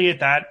 especially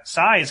at that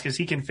size, because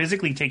he can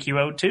physically take you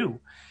out too.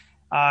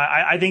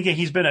 I think that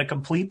he's been a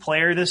complete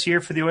player this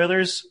year for the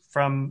Oilers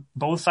from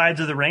both sides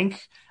of the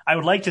rink. I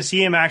would like to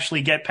see him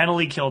actually get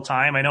penalty kill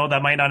time. I know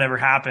that might not ever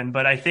happen,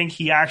 but I think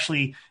he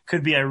actually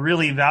could be a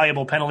really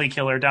valuable penalty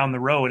killer down the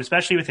road,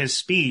 especially with his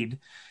speed.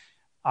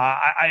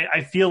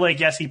 I feel like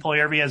Jesse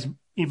Puljujärvi has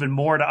even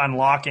more to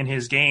unlock in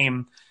his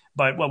game,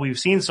 but what we've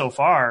seen so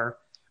far,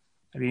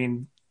 I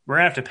mean, we're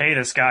gonna have to pay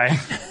this guy.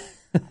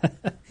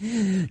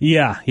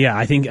 Yeah.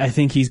 I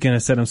think he's going to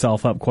set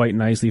himself up quite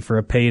nicely for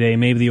a payday.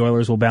 Maybe the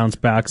Oilers will bounce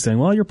back saying,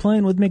 well, you're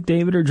playing with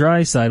McDavid or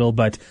Draisaitl,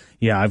 but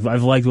yeah,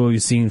 I've liked what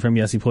we've seen from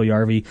Jesse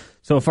Puljujärvi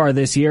so far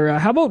this year.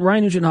 How about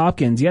Ryan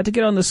Nugent-Hopkins? You have to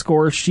get on the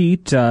score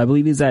sheet. I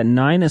believe he's at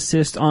 9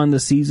 assists on the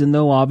season,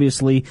 though,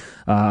 obviously,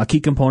 a key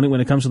component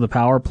when it comes to the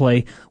power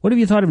play. What have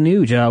you thought of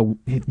Nuge?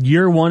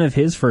 Year one of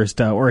his first,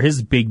 or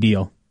his big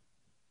deal?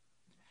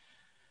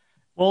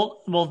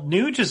 Well,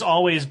 Nuge has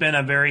always been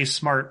a very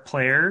smart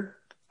player.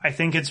 I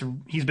think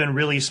he's been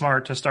really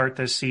smart to start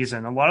this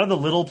season. A lot of the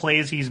little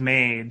plays he's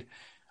made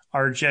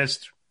are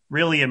just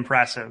really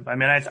impressive. I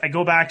mean, I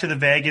go back to the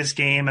Vegas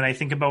game and I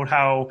think about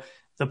how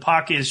the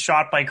puck is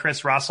shot by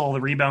Chris Russell. The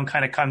rebound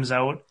kind of comes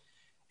out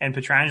and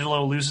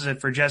Pietrangelo loses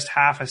it for just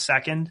half a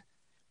second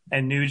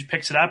and Nuge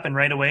picks it up and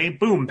right away,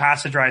 boom,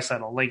 pass to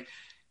Draisaitl. Like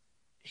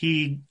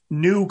he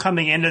knew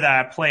coming into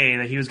that play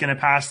that he was going to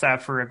pass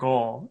that for a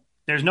goal.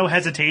 There's no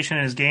hesitation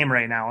in his game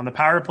right now. And the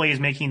power play is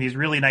making these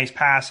really nice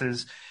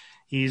passes.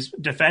 He's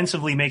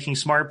defensively making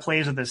smart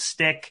plays with his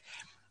stick.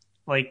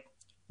 Like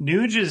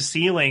Nuge's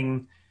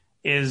ceiling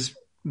is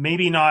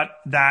maybe not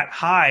that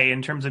high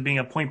in terms of being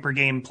a point per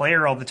game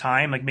player all the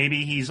time. Like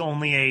maybe he's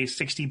only a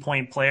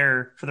 60-point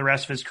player for the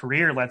rest of his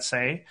career, let's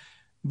say.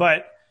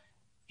 But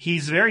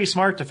he's very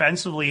smart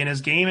defensively and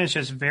his game is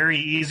just very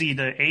easy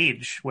to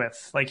age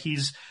with. Like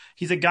he's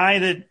a guy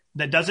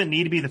that doesn't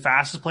need to be the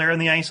fastest player on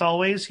the ice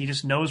always. He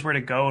just knows where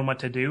to go and what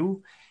to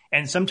do.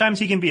 And sometimes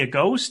he can be a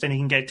ghost and he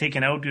can get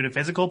taken out due to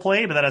physical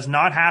play, but that has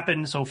not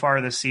happened so far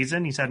this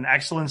season. He's had an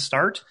excellent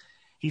start.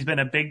 He's been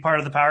a big part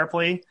of the power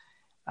play.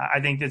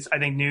 I think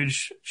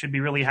Nuge should be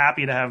really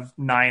happy to have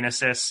 9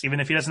 assists, even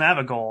if he doesn't have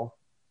a goal.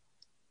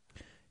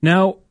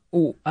 Now,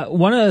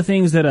 one of the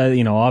things that,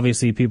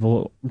 obviously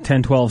people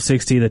 10, 12,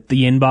 60, that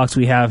the inbox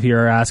we have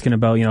here are asking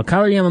about,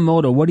 Kyler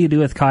Yamamoto, what do you do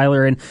with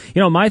Kyler?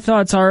 And, my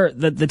thoughts are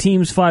that the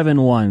team's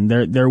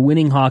 5-1. They're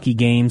winning hockey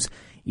games.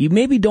 You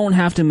maybe don't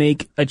have to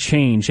make a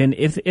change. And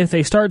if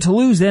they start to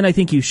lose, then I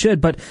think you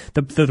should. But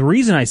the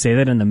reason I say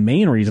that, and the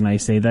main reason I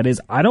say that, is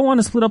I don't want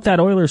to split up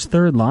that Oilers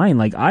third line.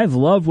 Like, I've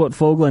loved what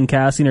Fogel and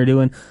Kassian are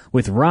doing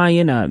with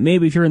Ryan.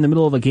 Maybe if you're in the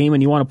middle of a game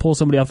and you want to pull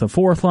somebody off the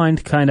fourth line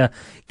to kind of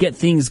get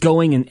things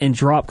going and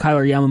drop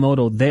Kyler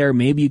Yamamoto there,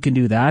 maybe you can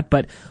do that.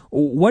 But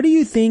what do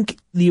you think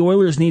the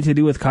Oilers need to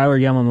do with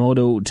Kyler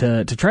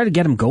Yamamoto to try to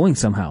get him going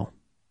somehow?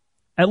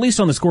 At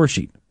least on the score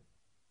sheet.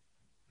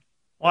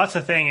 Well, that's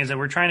the thing, is that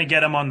we're trying to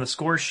get him on the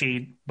score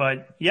sheet.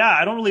 But yeah,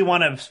 I don't really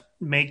want to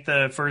make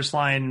the first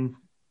line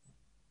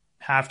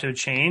have to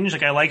change.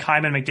 Like, I like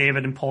Hyman,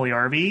 McDavid, and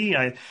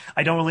Puljujärvi.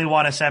 I don't really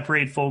want to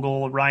separate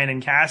Fogel, Ryan,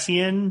 and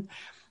Kassian.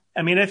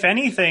 I mean, if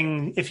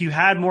anything, if you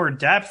had more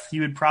depth,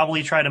 you would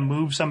probably try to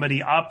move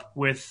somebody up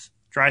with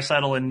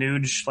Draisaitl and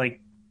Nuge,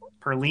 like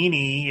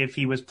Perlini, if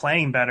he was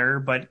playing better.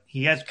 But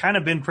he has kind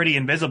of been pretty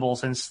invisible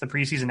since the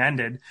preseason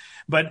ended.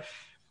 But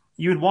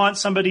you'd want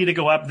somebody to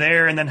go up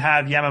there and then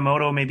have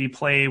Yamamoto maybe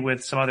play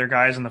with some other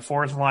guys on the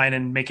fourth line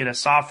and make it a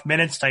soft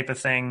minutes type of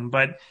thing.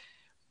 But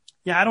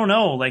yeah, I don't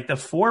know. Like, the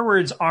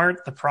forwards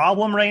aren't the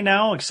problem right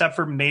now, except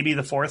for maybe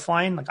the fourth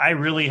line. Like, I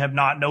really have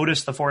not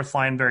noticed the fourth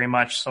line very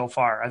much so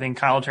far. I think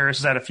Kyle Turris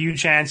has had a few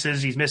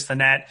chances. He's missed the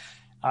net.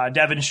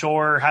 Devin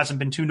Shore hasn't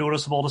been too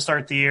noticeable to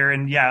start the year.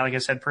 And yeah, like I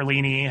said,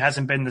 Perlini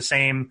hasn't been the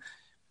same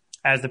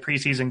as the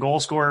preseason goal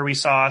scorer we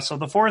saw. So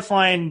the fourth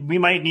line, we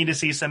might need to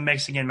see some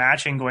mixing and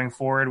matching going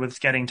forward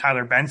with getting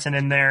Tyler Benson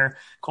in there,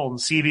 Colton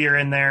Sevier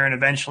in there, and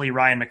eventually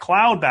Ryan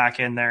McLeod back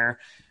in there.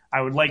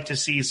 I would like to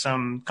see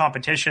some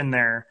competition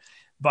there.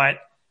 But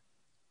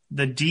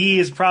the D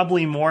is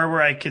probably more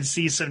where I could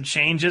see some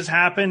changes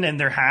happen, and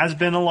there has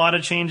been a lot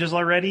of changes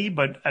already.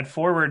 But at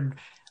forward,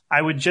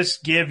 I would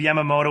just give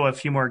Yamamoto a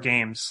few more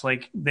games.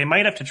 Like, they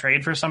might have to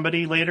trade for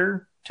somebody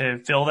later, to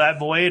fill that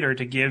void or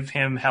to give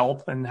him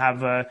help and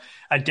have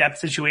a depth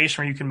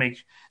situation where you can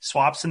make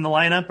swaps in the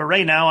lineup. But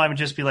right now I would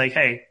just be like,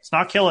 hey, it's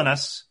not killing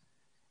us.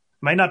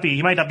 He might not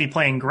be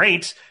playing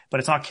great, but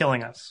it's not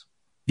killing us.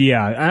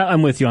 Yeah,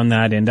 I'm with you on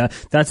that, and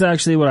that's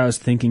actually what I was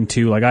thinking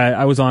too. Like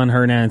I was on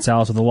Hernan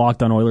Salas with the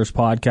Locked On Oilers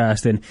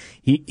podcast, and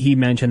he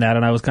mentioned that,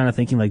 and I was kind of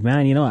thinking like, man,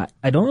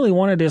 I don't really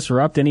want to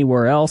disrupt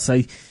anywhere else.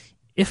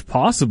 If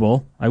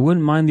possible, I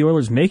wouldn't mind the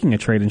Oilers making a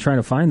trade and trying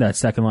to find that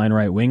second line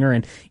right winger.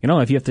 And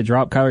if you have to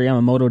drop Kailer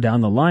Yamamoto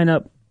down the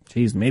lineup,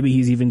 geez, maybe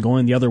he's even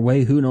going the other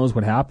way. Who knows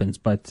what happens?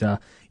 But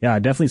yeah,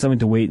 definitely something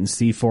to wait and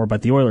see for.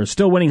 But the Oilers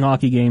still winning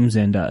hockey games,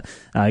 and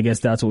I guess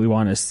that's what we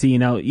want to see.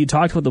 Now, you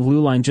talked about the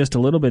blue line just a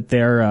little bit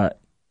there.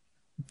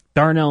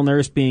 Darnell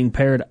Nurse being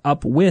paired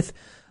up with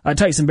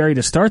Tyson Barrie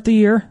to start the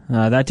year.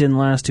 That didn't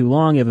last too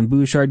long. Evan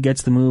Bouchard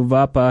gets the move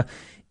up.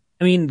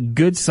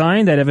 Good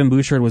sign that Evan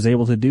Bouchard was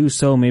able to do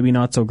so. Maybe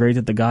not so great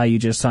that the guy you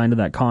just signed to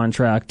that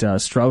contract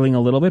struggling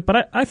a little bit.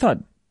 But I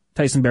thought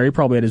Tyson Barrie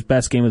probably had his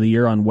best game of the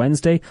year on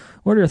Wednesday.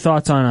 What are your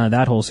thoughts on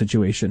that whole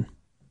situation?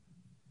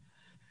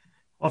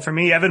 Well, for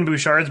me, Evan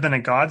Bouchard's been a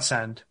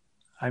godsend.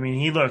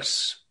 He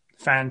looks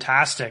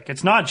fantastic.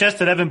 It's not just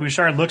that Evan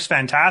Bouchard looks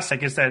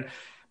fantastic. It's that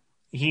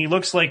he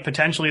looks like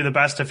potentially the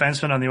best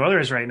defenseman on the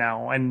Oilers right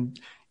now. And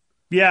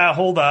yeah,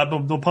 hold up.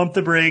 We'll pump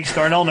the brakes.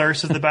 Darnell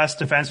Nurse is the best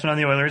defenseman on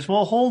the Oilers.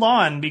 Well, hold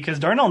on, because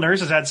Darnell Nurse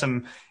has had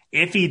some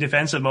iffy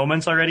defensive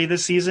moments already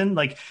this season.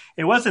 Like,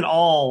 it wasn't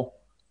all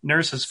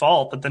Nurse's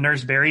fault that the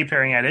Nurse-Barrie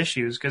pairing had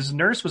issues, because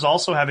Nurse was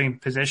also having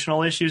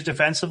positional issues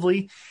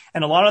defensively.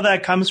 And a lot of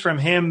that comes from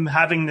him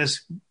having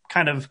this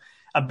kind of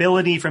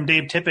ability from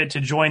Dave Tippett to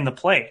join the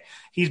play.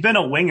 He's been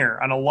a winger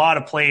on a lot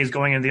of plays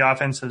going into the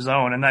offensive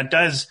zone, and that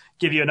does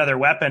give you another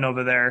weapon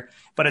over there,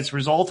 but it's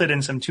resulted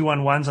in some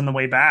 2-on-1s on the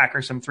way back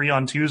or some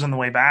 3-on-2s on the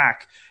way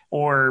back,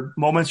 or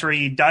moments where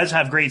he does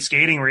have great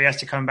skating where he has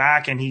to come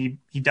back and he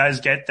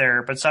does get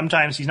there, but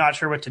sometimes he's not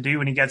sure what to do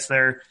when he gets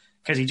there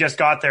because he just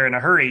got there in a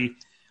hurry.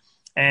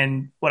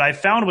 And what I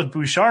found with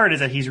Bouchard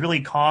is that he's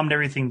really calmed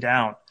everything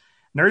down.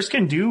 Nurse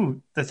can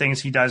do the things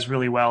he does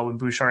really well when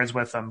Bouchard's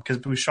with him, because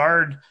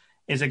Bouchard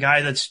is a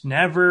guy that's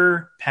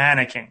never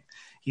panicking.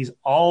 He's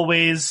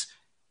always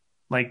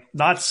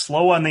not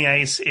slow on the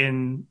ice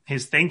in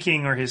his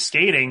thinking or his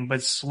skating,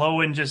 but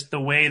slow in just the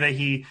way that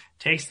he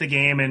takes the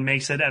game and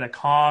makes it at a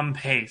calm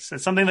pace.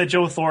 It's something that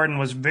Joe Thornton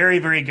was very,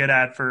 very good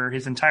at for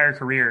his entire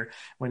career.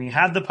 When he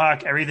had the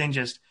puck, everything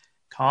just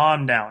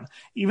calmed down.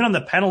 Even on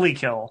the penalty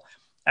kill,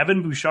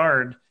 Evan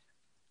Bouchard,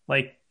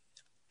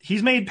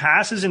 he's made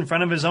passes in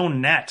front of his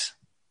own net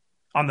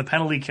on the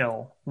penalty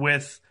kill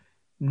with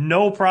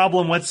no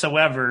problem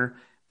whatsoever,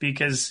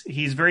 because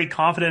he's very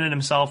confident in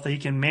himself that he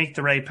can make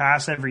the right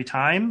pass every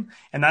time.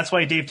 And that's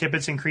why Dave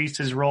Tippett's increased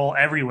his role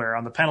everywhere,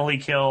 on the penalty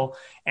kill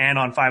and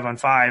on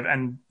 5-on-5.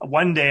 And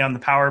one day on the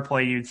power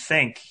play, you'd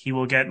think he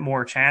will get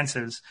more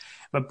chances.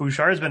 But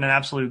Bouchard's been an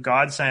absolute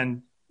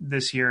godsend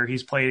this year.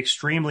 He's played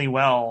extremely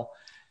well,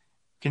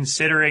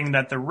 considering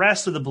that the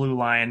rest of the blue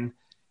line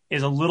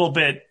is a little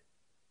bit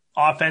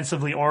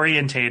offensively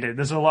orientated.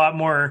 There's a lot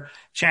more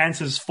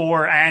chances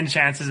for and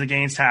chances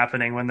against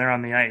happening when they're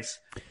on the ice.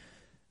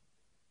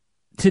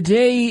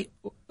 Today,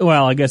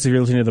 well, I guess if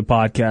you're listening to the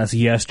podcast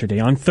yesterday,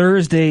 on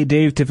Thursday,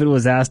 Dave Tippett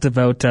was asked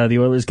about the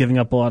Oilers giving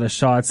up a lot of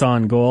shots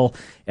on goal.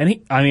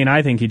 And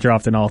I think he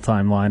dropped an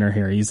all-time liner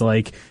here. He's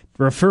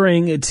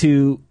referring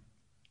to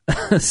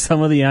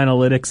some of the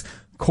analytics,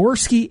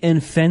 Korski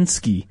and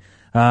Fensky.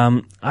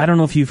 I don't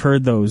know if you've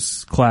heard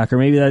those, Klak, or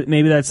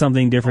maybe that's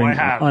something different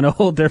on a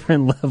whole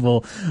different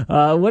level.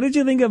 What did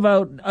you think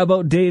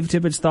about Dave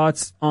Tippett's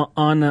thoughts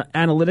on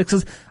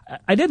analytics?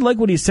 I did like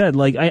what he said.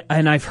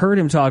 And I've heard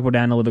him talk about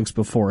analytics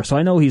before, so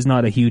I know he's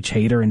not a huge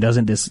hater and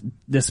doesn't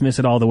dismiss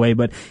it all the way.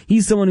 But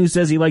he's someone who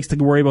says he likes to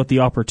worry about the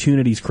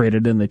opportunities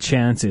created and the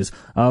chances.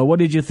 What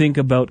did you think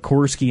about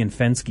Korski and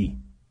Fensky?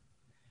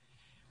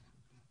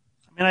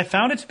 I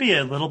found it to be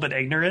a little bit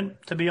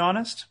ignorant, to be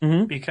honest,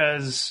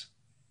 because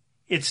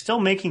it's still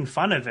making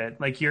fun of it.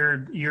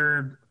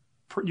 You're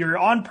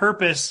on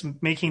purpose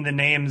making the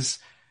names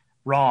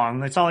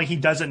wrong. It's not like he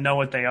doesn't know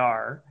what they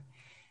are.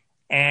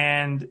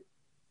 And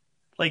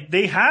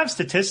they have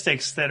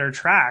statistics that are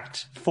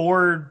tracked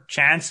for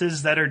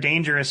chances that are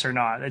dangerous or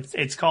not.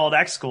 It's called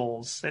X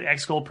goals,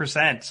 X goal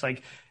percent.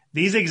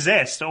 These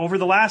exist. Over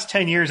the last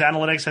 10 years,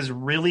 analytics has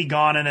really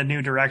gone in a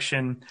new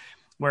direction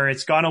where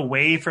it's gone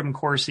away from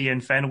Corsi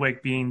and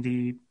Fenwick being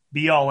the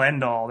be all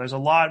end all. There's a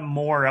lot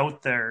more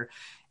out there.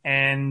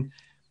 And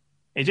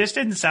it just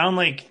didn't sound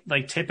like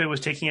Tippett was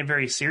taking it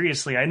very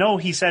seriously. I know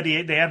he said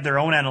they have their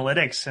own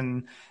analytics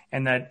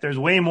and that there's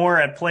way more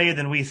at play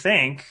than we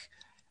think,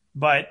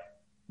 but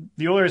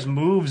the Oilers'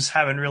 moves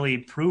haven't really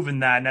proven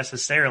that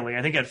necessarily.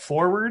 I think at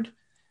forward,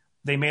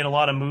 they made a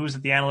lot of moves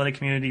that the analytic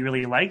community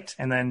really liked.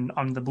 And then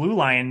on the blue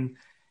line,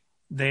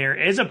 there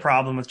is a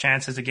problem with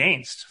chances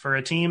against. For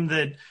a team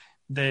that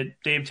Dave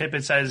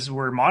Tippett says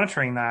we're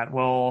monitoring that,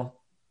 well,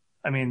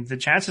 I mean, the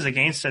chances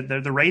against it,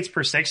 the rates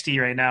per 60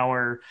 right now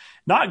are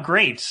not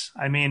great.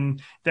 I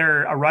mean,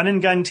 they're a run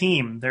and gun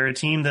team. They're a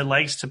team that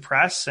likes to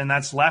press, and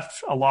that's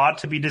left a lot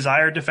to be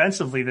desired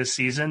defensively this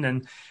season.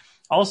 And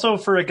also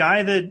for a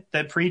guy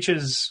that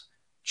preaches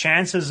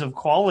chances of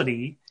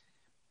quality,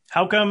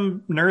 how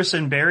come Nurse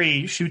and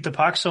Barry shoot the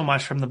puck so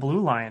much from the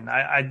blue line?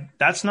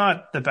 That's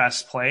not the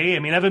best play. I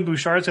mean, Evan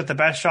Bouchard's got the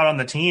best shot on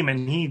the team,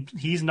 and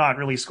he's not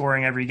really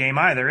scoring every game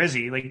either, is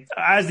he? Like,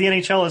 as the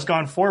NHL has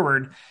gone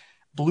forward,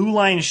 blue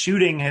line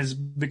shooting has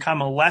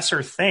become a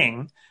lesser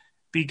thing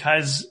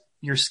because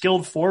your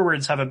skilled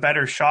forwards have a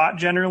better shot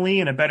generally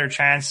and a better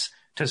chance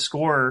to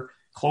score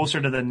closer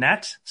to the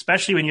net,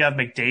 especially when you have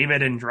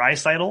McDavid and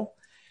Draisaitl.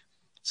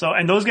 So,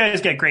 and those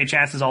guys get great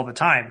chances all the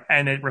time,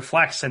 and it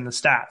reflects in the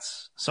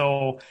stats.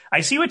 So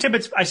I see what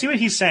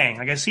he's saying.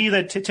 Like, I see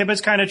that Tippett's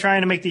kind of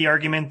trying to make the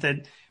argument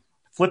that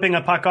flipping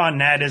a puck on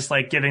net is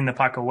like giving the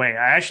puck away.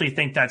 I actually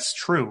think that's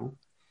true.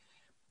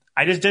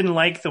 I just didn't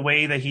like the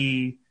way that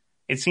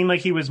it seemed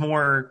like he was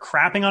more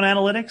crapping on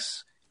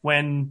analytics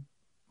when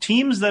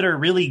teams that are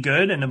really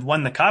good and have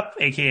won the cup,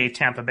 aka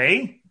Tampa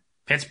Bay,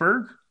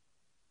 Pittsburgh,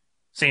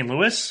 St.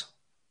 Louis,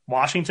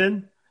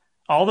 Washington,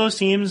 all those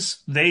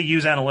teams, they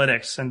use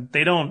analytics and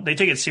they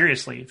take it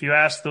seriously. If you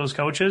ask those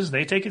coaches,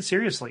 they take it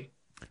seriously.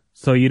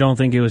 So you don't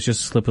think it was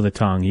just a slip of the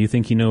tongue? You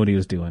think he knew what he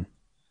was doing?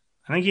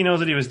 I think he knows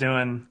what he was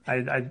doing.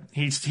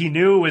 He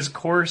knew it was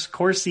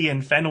Corsi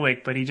and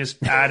Fenwick, but he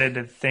just added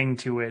a thing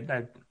to it.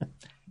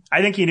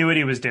 I think he knew what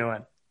he was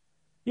doing.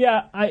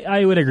 Yeah,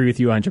 I would agree with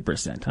you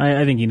 100%.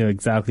 I think he knew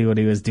exactly what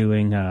he was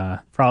doing.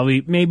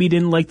 Probably, maybe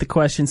didn't like the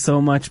question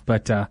so much,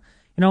 but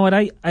you know what?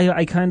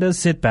 I kind of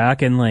sit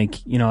back and I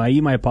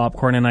eat my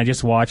popcorn and I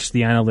just watch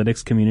the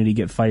analytics community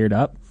get fired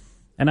up,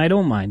 and I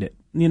don't mind it.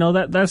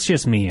 That's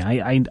just me.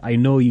 I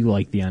know you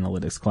like the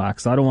analytics, Klak,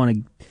 so I don't want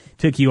to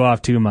tick you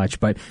off too much,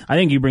 but I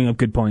think you bring up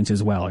good points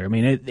as well. I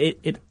mean,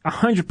 it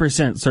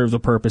 100% serves a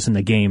purpose in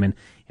the game, and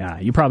yeah,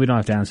 you probably don't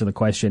have to answer the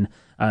question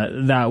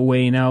that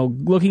way. Now,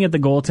 looking at the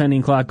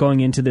goaltending, Klak, going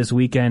into this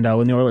weekend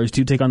when the Oilers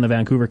do take on the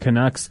Vancouver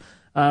Canucks,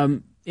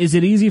 is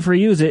it easy for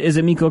you? Is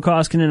it Mikko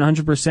Koskinen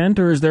 100%,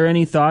 or is there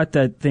any thought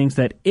that thinks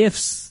that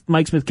if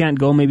Mike Smith can't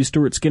go, maybe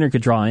Stuart Skinner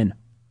could draw in?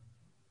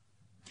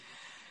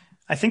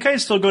 I think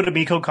I'd still go to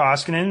Mikko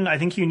Koskinen. I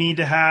think you need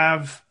to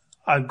have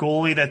a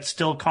goalie that's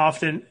still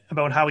confident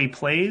about how he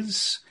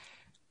plays.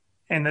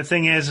 And the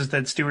thing is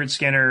that Stuart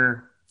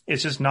Skinner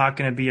is just not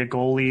going to be a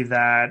goalie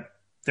that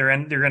they're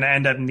going to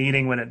end up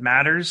needing when it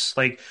matters.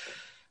 Like,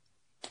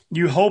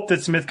 you hope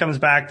that Smith comes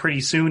back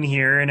pretty soon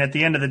here. And at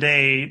the end of the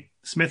day,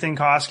 Smith and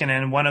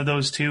Koskinen, one of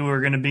those two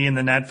are going to be in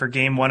the net for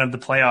game one of the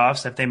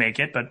playoffs if they make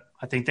it, but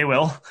I think they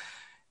will.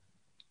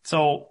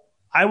 So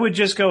I would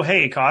just go,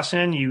 hey,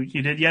 Koskinen,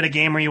 you did yet a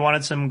game where you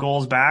wanted some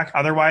goals back.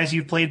 Otherwise,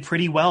 you've played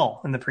pretty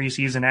well in the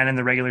preseason and in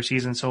the regular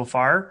season so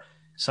far.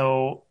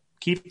 So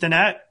keep the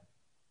net,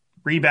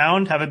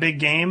 rebound, have a big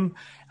game.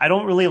 I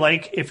don't really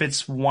like if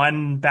it's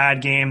one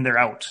bad game, they're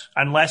out,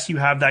 unless you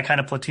have that kind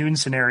of platoon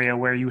scenario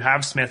where you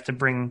have Smith to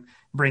bring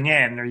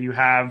in, or you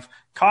have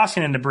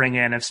Koskinen to bring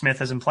in if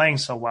Smith isn't playing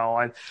so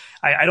well.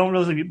 I don't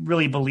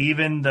really believe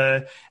in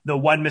the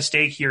one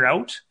mistake you're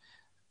out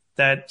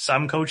that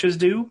some coaches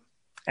do.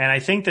 And I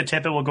think the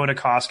Tippett will go to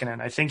Koskinen.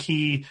 I think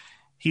he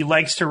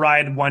likes to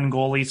ride one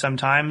goalie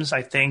sometimes.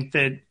 I think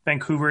that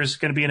Vancouver is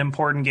going to be an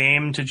important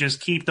game to just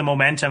keep the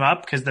momentum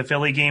up, because the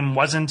Philly game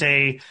wasn't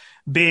a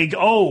big,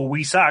 oh,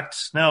 we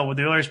sucked. No,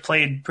 the Oilers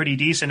played pretty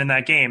decent in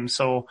that game.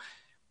 So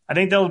I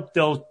think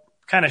they'll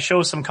kind of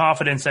show some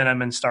confidence in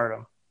him and start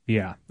him.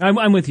 Yeah,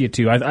 I'm with you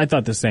too. I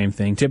thought the same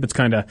thing. Tippett's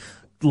kind of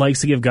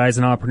likes to give guys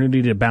an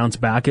opportunity to bounce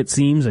back, it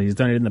seems. He's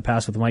done it in the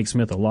past with Mike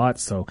Smith a lot.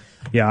 So,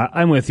 yeah,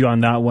 I'm with you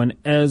on that one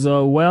as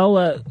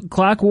well.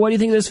 Klak, what do you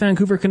think of this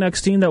Vancouver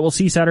Canucks team that we'll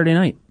see Saturday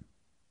night?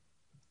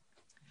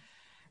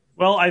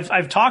 Well,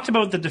 I've talked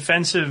about the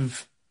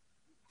defensive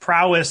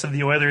prowess of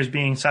the Oilers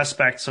being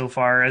suspect so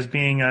far as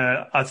being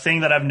a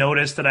thing that I've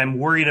noticed that I'm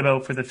worried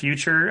about for the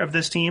future of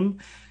this team.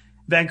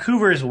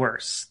 Vancouver is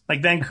worse.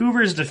 Like,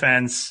 Vancouver's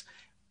defense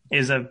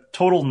is a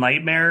total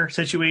nightmare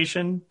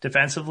situation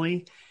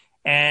defensively.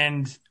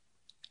 And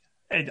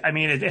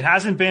it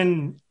hasn't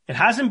been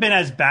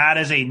as bad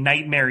as a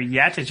nightmare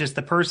yet. It's just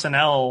the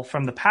personnel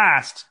from the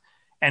past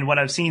and what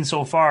I've seen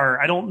so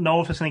far. I don't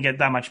know if it's going to get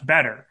that much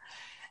better.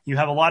 You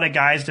have a lot of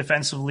guys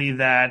defensively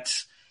that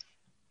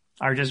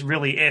are just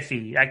really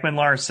iffy.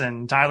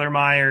 Ekman-Larsson, Tyler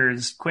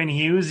Myers, Quinn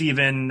Hughes,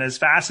 even as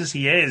fast as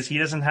he is, he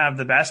doesn't have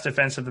the best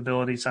defensive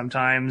ability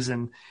sometimes.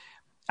 And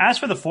as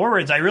for the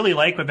forwards, I really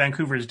like what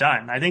Vancouver's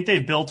done. I think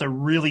they've built a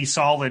really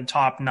solid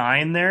top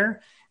nine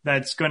there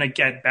that's going to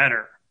get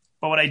better.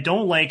 But what I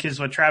don't like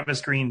is what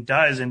Travis Green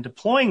does in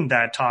deploying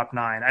that top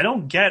nine. I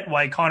don't get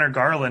why Connor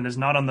Garland is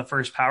not on the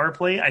first power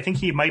play. I think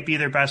he might be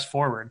their best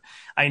forward.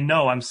 I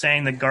know I'm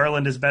saying that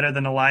Garland is better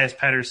than Elias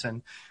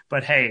Pettersson,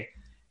 but hey,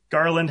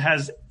 Garland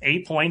has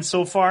 8 points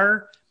so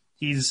far.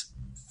 He's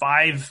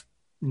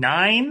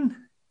 5'9",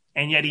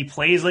 and yet he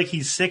plays like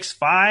he's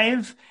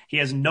 6'5". He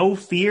has no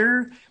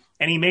fear,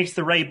 and he makes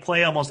the right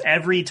play almost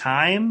every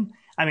time.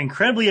 I'm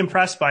incredibly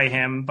impressed by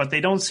him, but they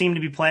don't seem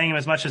to be playing him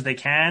as much as they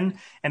can,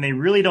 and they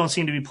really don't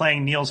seem to be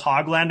playing Niels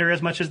Höglander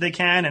as much as they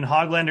can, and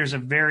Höglander's a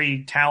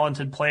very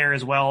talented player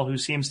as well who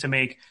seems to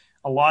make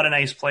a lot of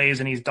nice plays,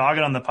 and he's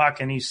dogged on the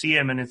puck, and you see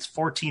him, and it's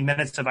 14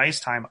 minutes of ice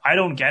time. I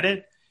don't get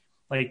it.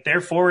 Like,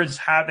 their forwards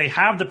have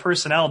the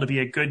personnel to be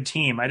a good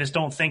team. I just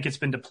don't think it's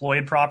been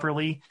deployed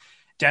properly.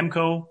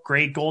 Demko,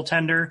 great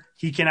goaltender.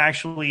 He can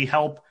actually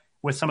help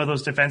with some of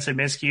those defensive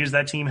miscues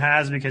that team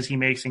has because he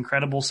makes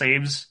incredible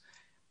saves.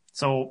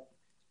 So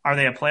are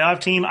they a playoff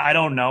team? I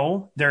don't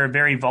know. They're a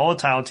very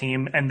volatile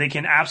team, and they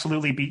can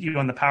absolutely beat you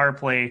on the power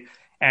play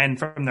and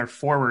from their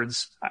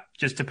forwards,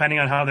 just depending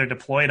on how they're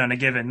deployed on a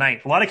given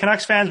night. A lot of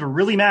Canucks fans were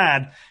really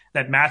mad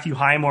that Matthew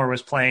Highmore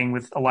was playing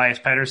with Elias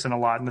Pettersson a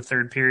lot in the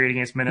third period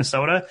against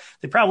Minnesota.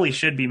 They probably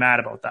should be mad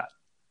about that.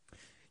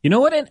 You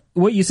know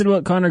what you said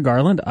about Connor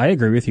Garland? I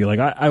agree with you. Like,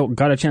 I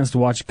got a chance to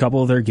watch a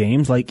couple of their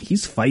games. Like,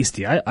 he's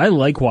feisty. I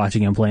like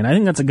watching him play. And I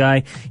think that's a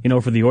guy,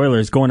 for the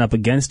Oilers going up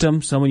against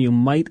him, someone you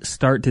might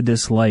start to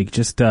dislike,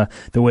 just the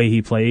way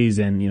he plays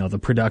and, the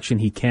production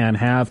he can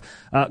have.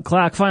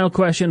 Klak, final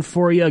question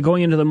for you.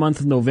 Going into the month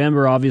of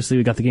November, obviously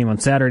we got the game on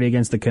Saturday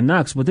against the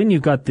Canucks, but then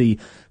you've got the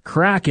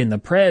Kraken, the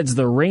Preds,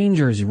 the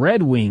Rangers,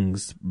 Red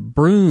Wings,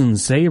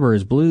 Bruins,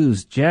 Sabres,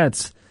 Blues,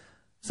 Jets.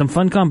 Some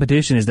fun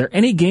competition. Is there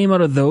any game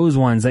out of those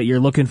ones that you're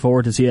looking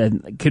forward to see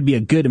that could be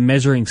a good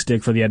measuring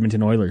stick for the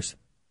Edmonton Oilers?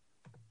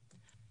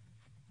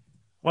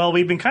 Well,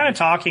 we've been kind of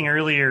talking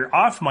earlier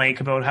off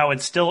mic about how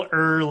it's still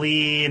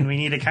early and we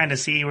need to kind of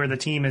see where the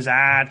team is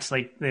at.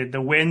 Like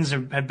the wins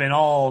have been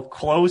all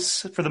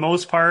close for the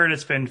most part.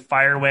 It's been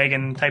fire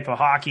wagon type of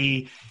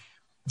hockey.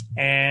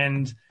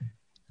 And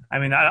I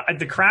mean,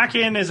 the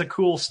Kraken is a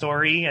cool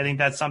story. I think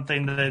that's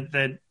something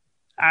that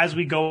as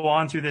we go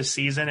on through this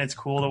season, it's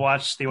cool to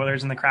watch the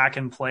Oilers and the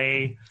Kraken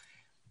play.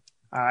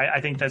 I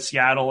think that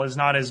Seattle is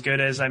not as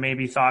good as I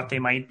maybe thought they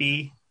might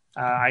be.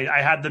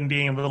 I had them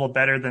being a little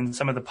better than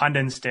some of the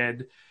pundits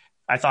did.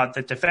 I thought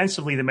that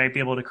defensively they might be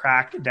able to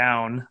crack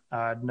down.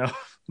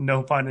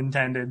 No pun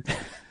intended,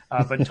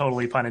 but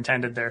totally pun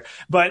intended there.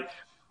 But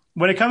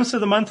when it comes to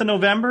the month of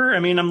November, I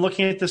mean, I'm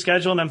looking at the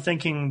schedule and I'm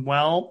thinking,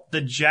 well, the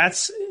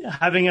Jets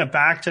having a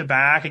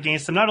back-to-back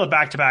against them, not a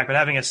back-to-back, but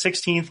having a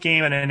 16th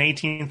game and an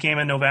 18th game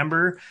in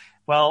November.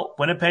 Well,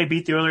 Winnipeg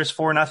beat the Oilers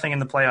 4-0 in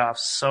the playoffs.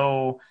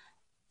 So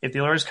if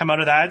the Oilers come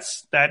out of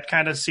that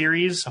kind of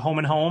series, home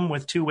and home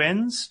with 2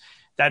 wins,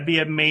 that'd be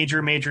a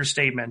major, major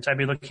statement. I'd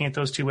be looking at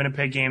those 2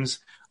 Winnipeg games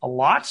a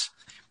lot.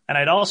 And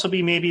I'd also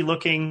be maybe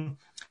looking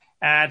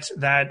at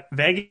that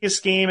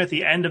Vegas game at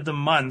the end of the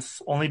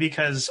month, only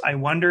because I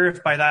wonder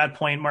if by that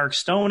point Mark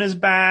Stone is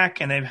back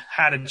and they've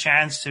had a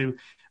chance to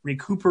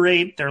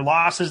recuperate their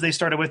losses they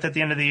started with at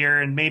the end of the year,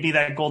 and maybe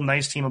that Golden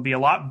Knights team will be a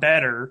lot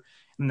better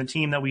than the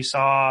team that we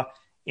saw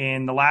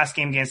in the last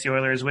game against the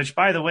Oilers, which,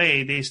 by the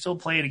way, they still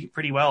played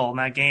pretty well in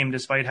that game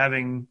despite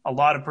having a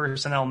lot of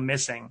personnel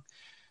missing.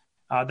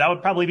 That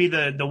would probably be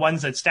the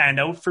ones that stand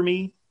out for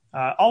me.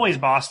 Always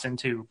Boston,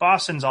 too.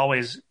 Boston's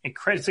always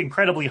it's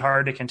incredibly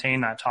hard to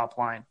contain that top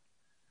line.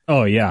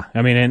 Oh, yeah.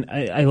 I mean, and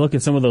I look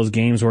at some of those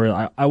games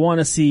where I want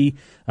to see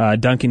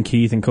Duncan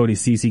Keith and Cody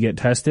Ceci get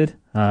tested.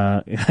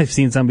 I've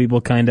seen some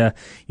people kind of,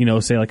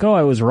 say like, oh,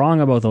 I was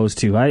wrong about those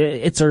two.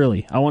 It's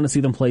early. I want to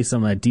see them play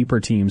some deeper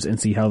teams and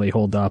see how they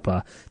hold up.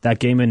 That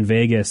game in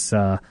Vegas,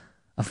 a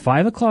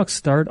 5:00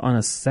 start on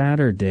a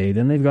Saturday.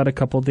 Then they've got a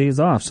couple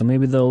days off, so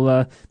maybe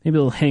they'll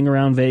hang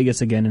around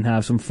Vegas again and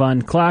have some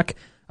fun. Klak,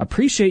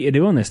 appreciate you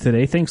doing this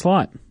today. Thanks a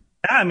lot.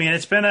 Yeah, I mean,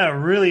 it's been a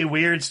really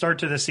weird start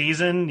to the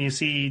season. You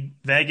see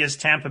Vegas,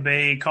 Tampa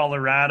Bay,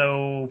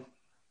 Colorado.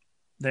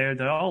 They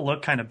all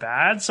look kind of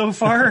bad so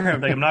far.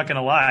 Like, I'm not going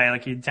to lie.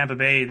 Like, Tampa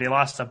Bay, they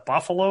lost to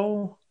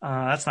Buffalo.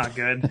 That's not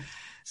good.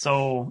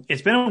 So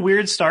it's been a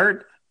weird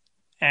start,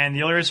 and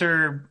the Oilers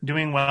are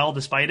doing well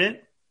despite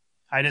it.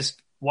 I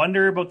just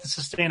wonder about the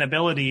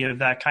sustainability of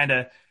that kind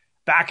of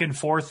back and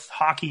forth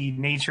hockey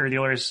nature the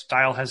Oilers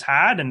style has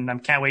had, and I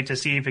can't wait to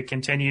see if it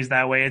continues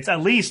that way. It's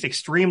at least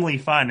extremely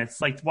fun. It's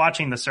like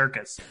watching the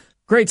circus.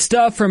 Great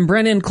stuff from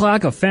Brennan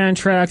Klak of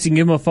FanTrax's. You can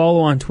give him a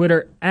follow on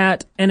Twitter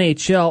at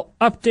NHL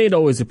Update.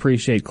 Always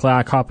appreciate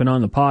Klak hopping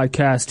on the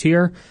podcast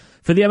here.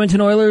 For the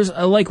Edmonton Oilers,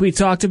 like we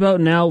talked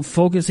about, now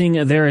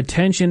focusing their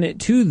attention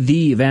to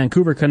the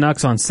Vancouver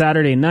Canucks on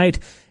Saturday night.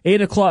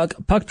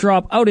 8:00 puck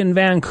drop out in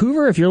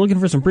Vancouver. If you're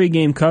looking for some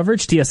pregame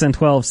coverage, TSN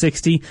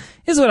 1260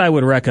 is what I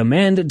would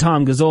recommend.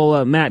 Tom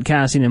Gazzola, Matt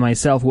Cassian, and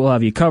myself will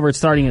have you covered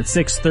starting at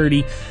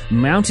 6:30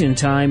 Mountain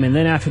Time. And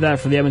then after that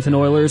for the Edmonton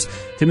Oilers,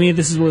 to me,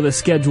 this is where the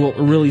schedule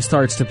really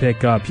starts to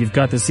pick up. You've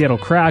got the Seattle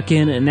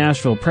Kraken,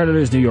 Nashville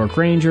Predators, New York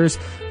Rangers,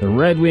 the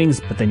Red Wings,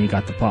 but then you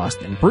got the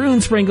Boston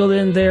Bruins sprinkled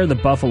in there, the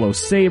Buffalo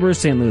Sabres,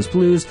 St. Louis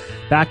Blues,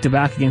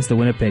 back-to-back against the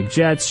Winnipeg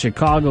Jets,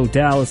 Chicago,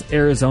 Dallas,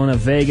 Arizona,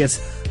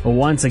 Vegas,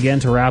 once again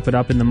to wrap it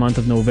up in the month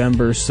of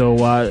November. So,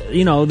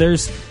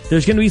 there's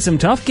going to be some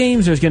tough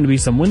games. There's going to be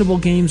some winnable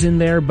games in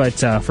there.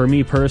 But for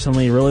me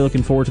personally, really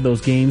looking forward to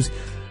those games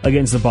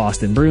against the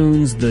Boston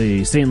Bruins,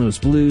 the St. Louis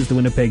Blues, the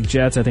Winnipeg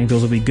Jets. I think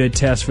those will be good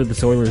tests for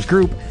this Oilers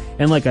group.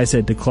 And like I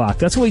said, to Klak.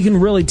 That's what we can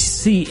really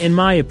see, in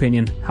my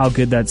opinion, how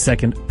good that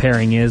second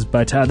pairing is.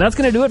 But that's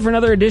going to do it for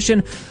another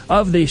edition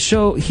of the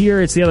show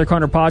here. It's the Other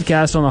Corner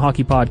podcast on the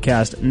Hockey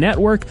Podcast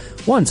Network.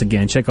 Once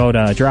again, check out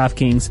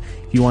DraftKings.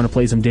 If you want to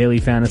play some daily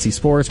fantasy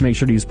sports, make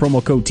sure to use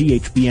promo code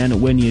THPN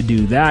when you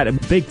do that. A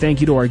big thank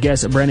you to our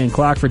guest, Brennan and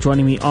Klak, for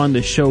joining me on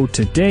the show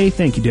today.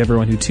 Thank you to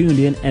everyone who tuned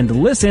in and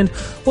listened.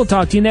 We'll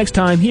talk to you next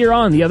time here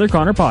on the Other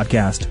Corner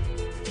podcast.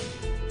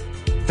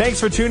 Thanks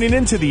for tuning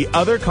in to the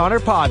Other Connor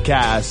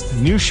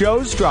podcast. New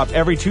shows drop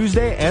every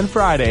Tuesday and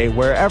Friday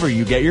wherever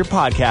you get your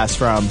podcasts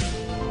from.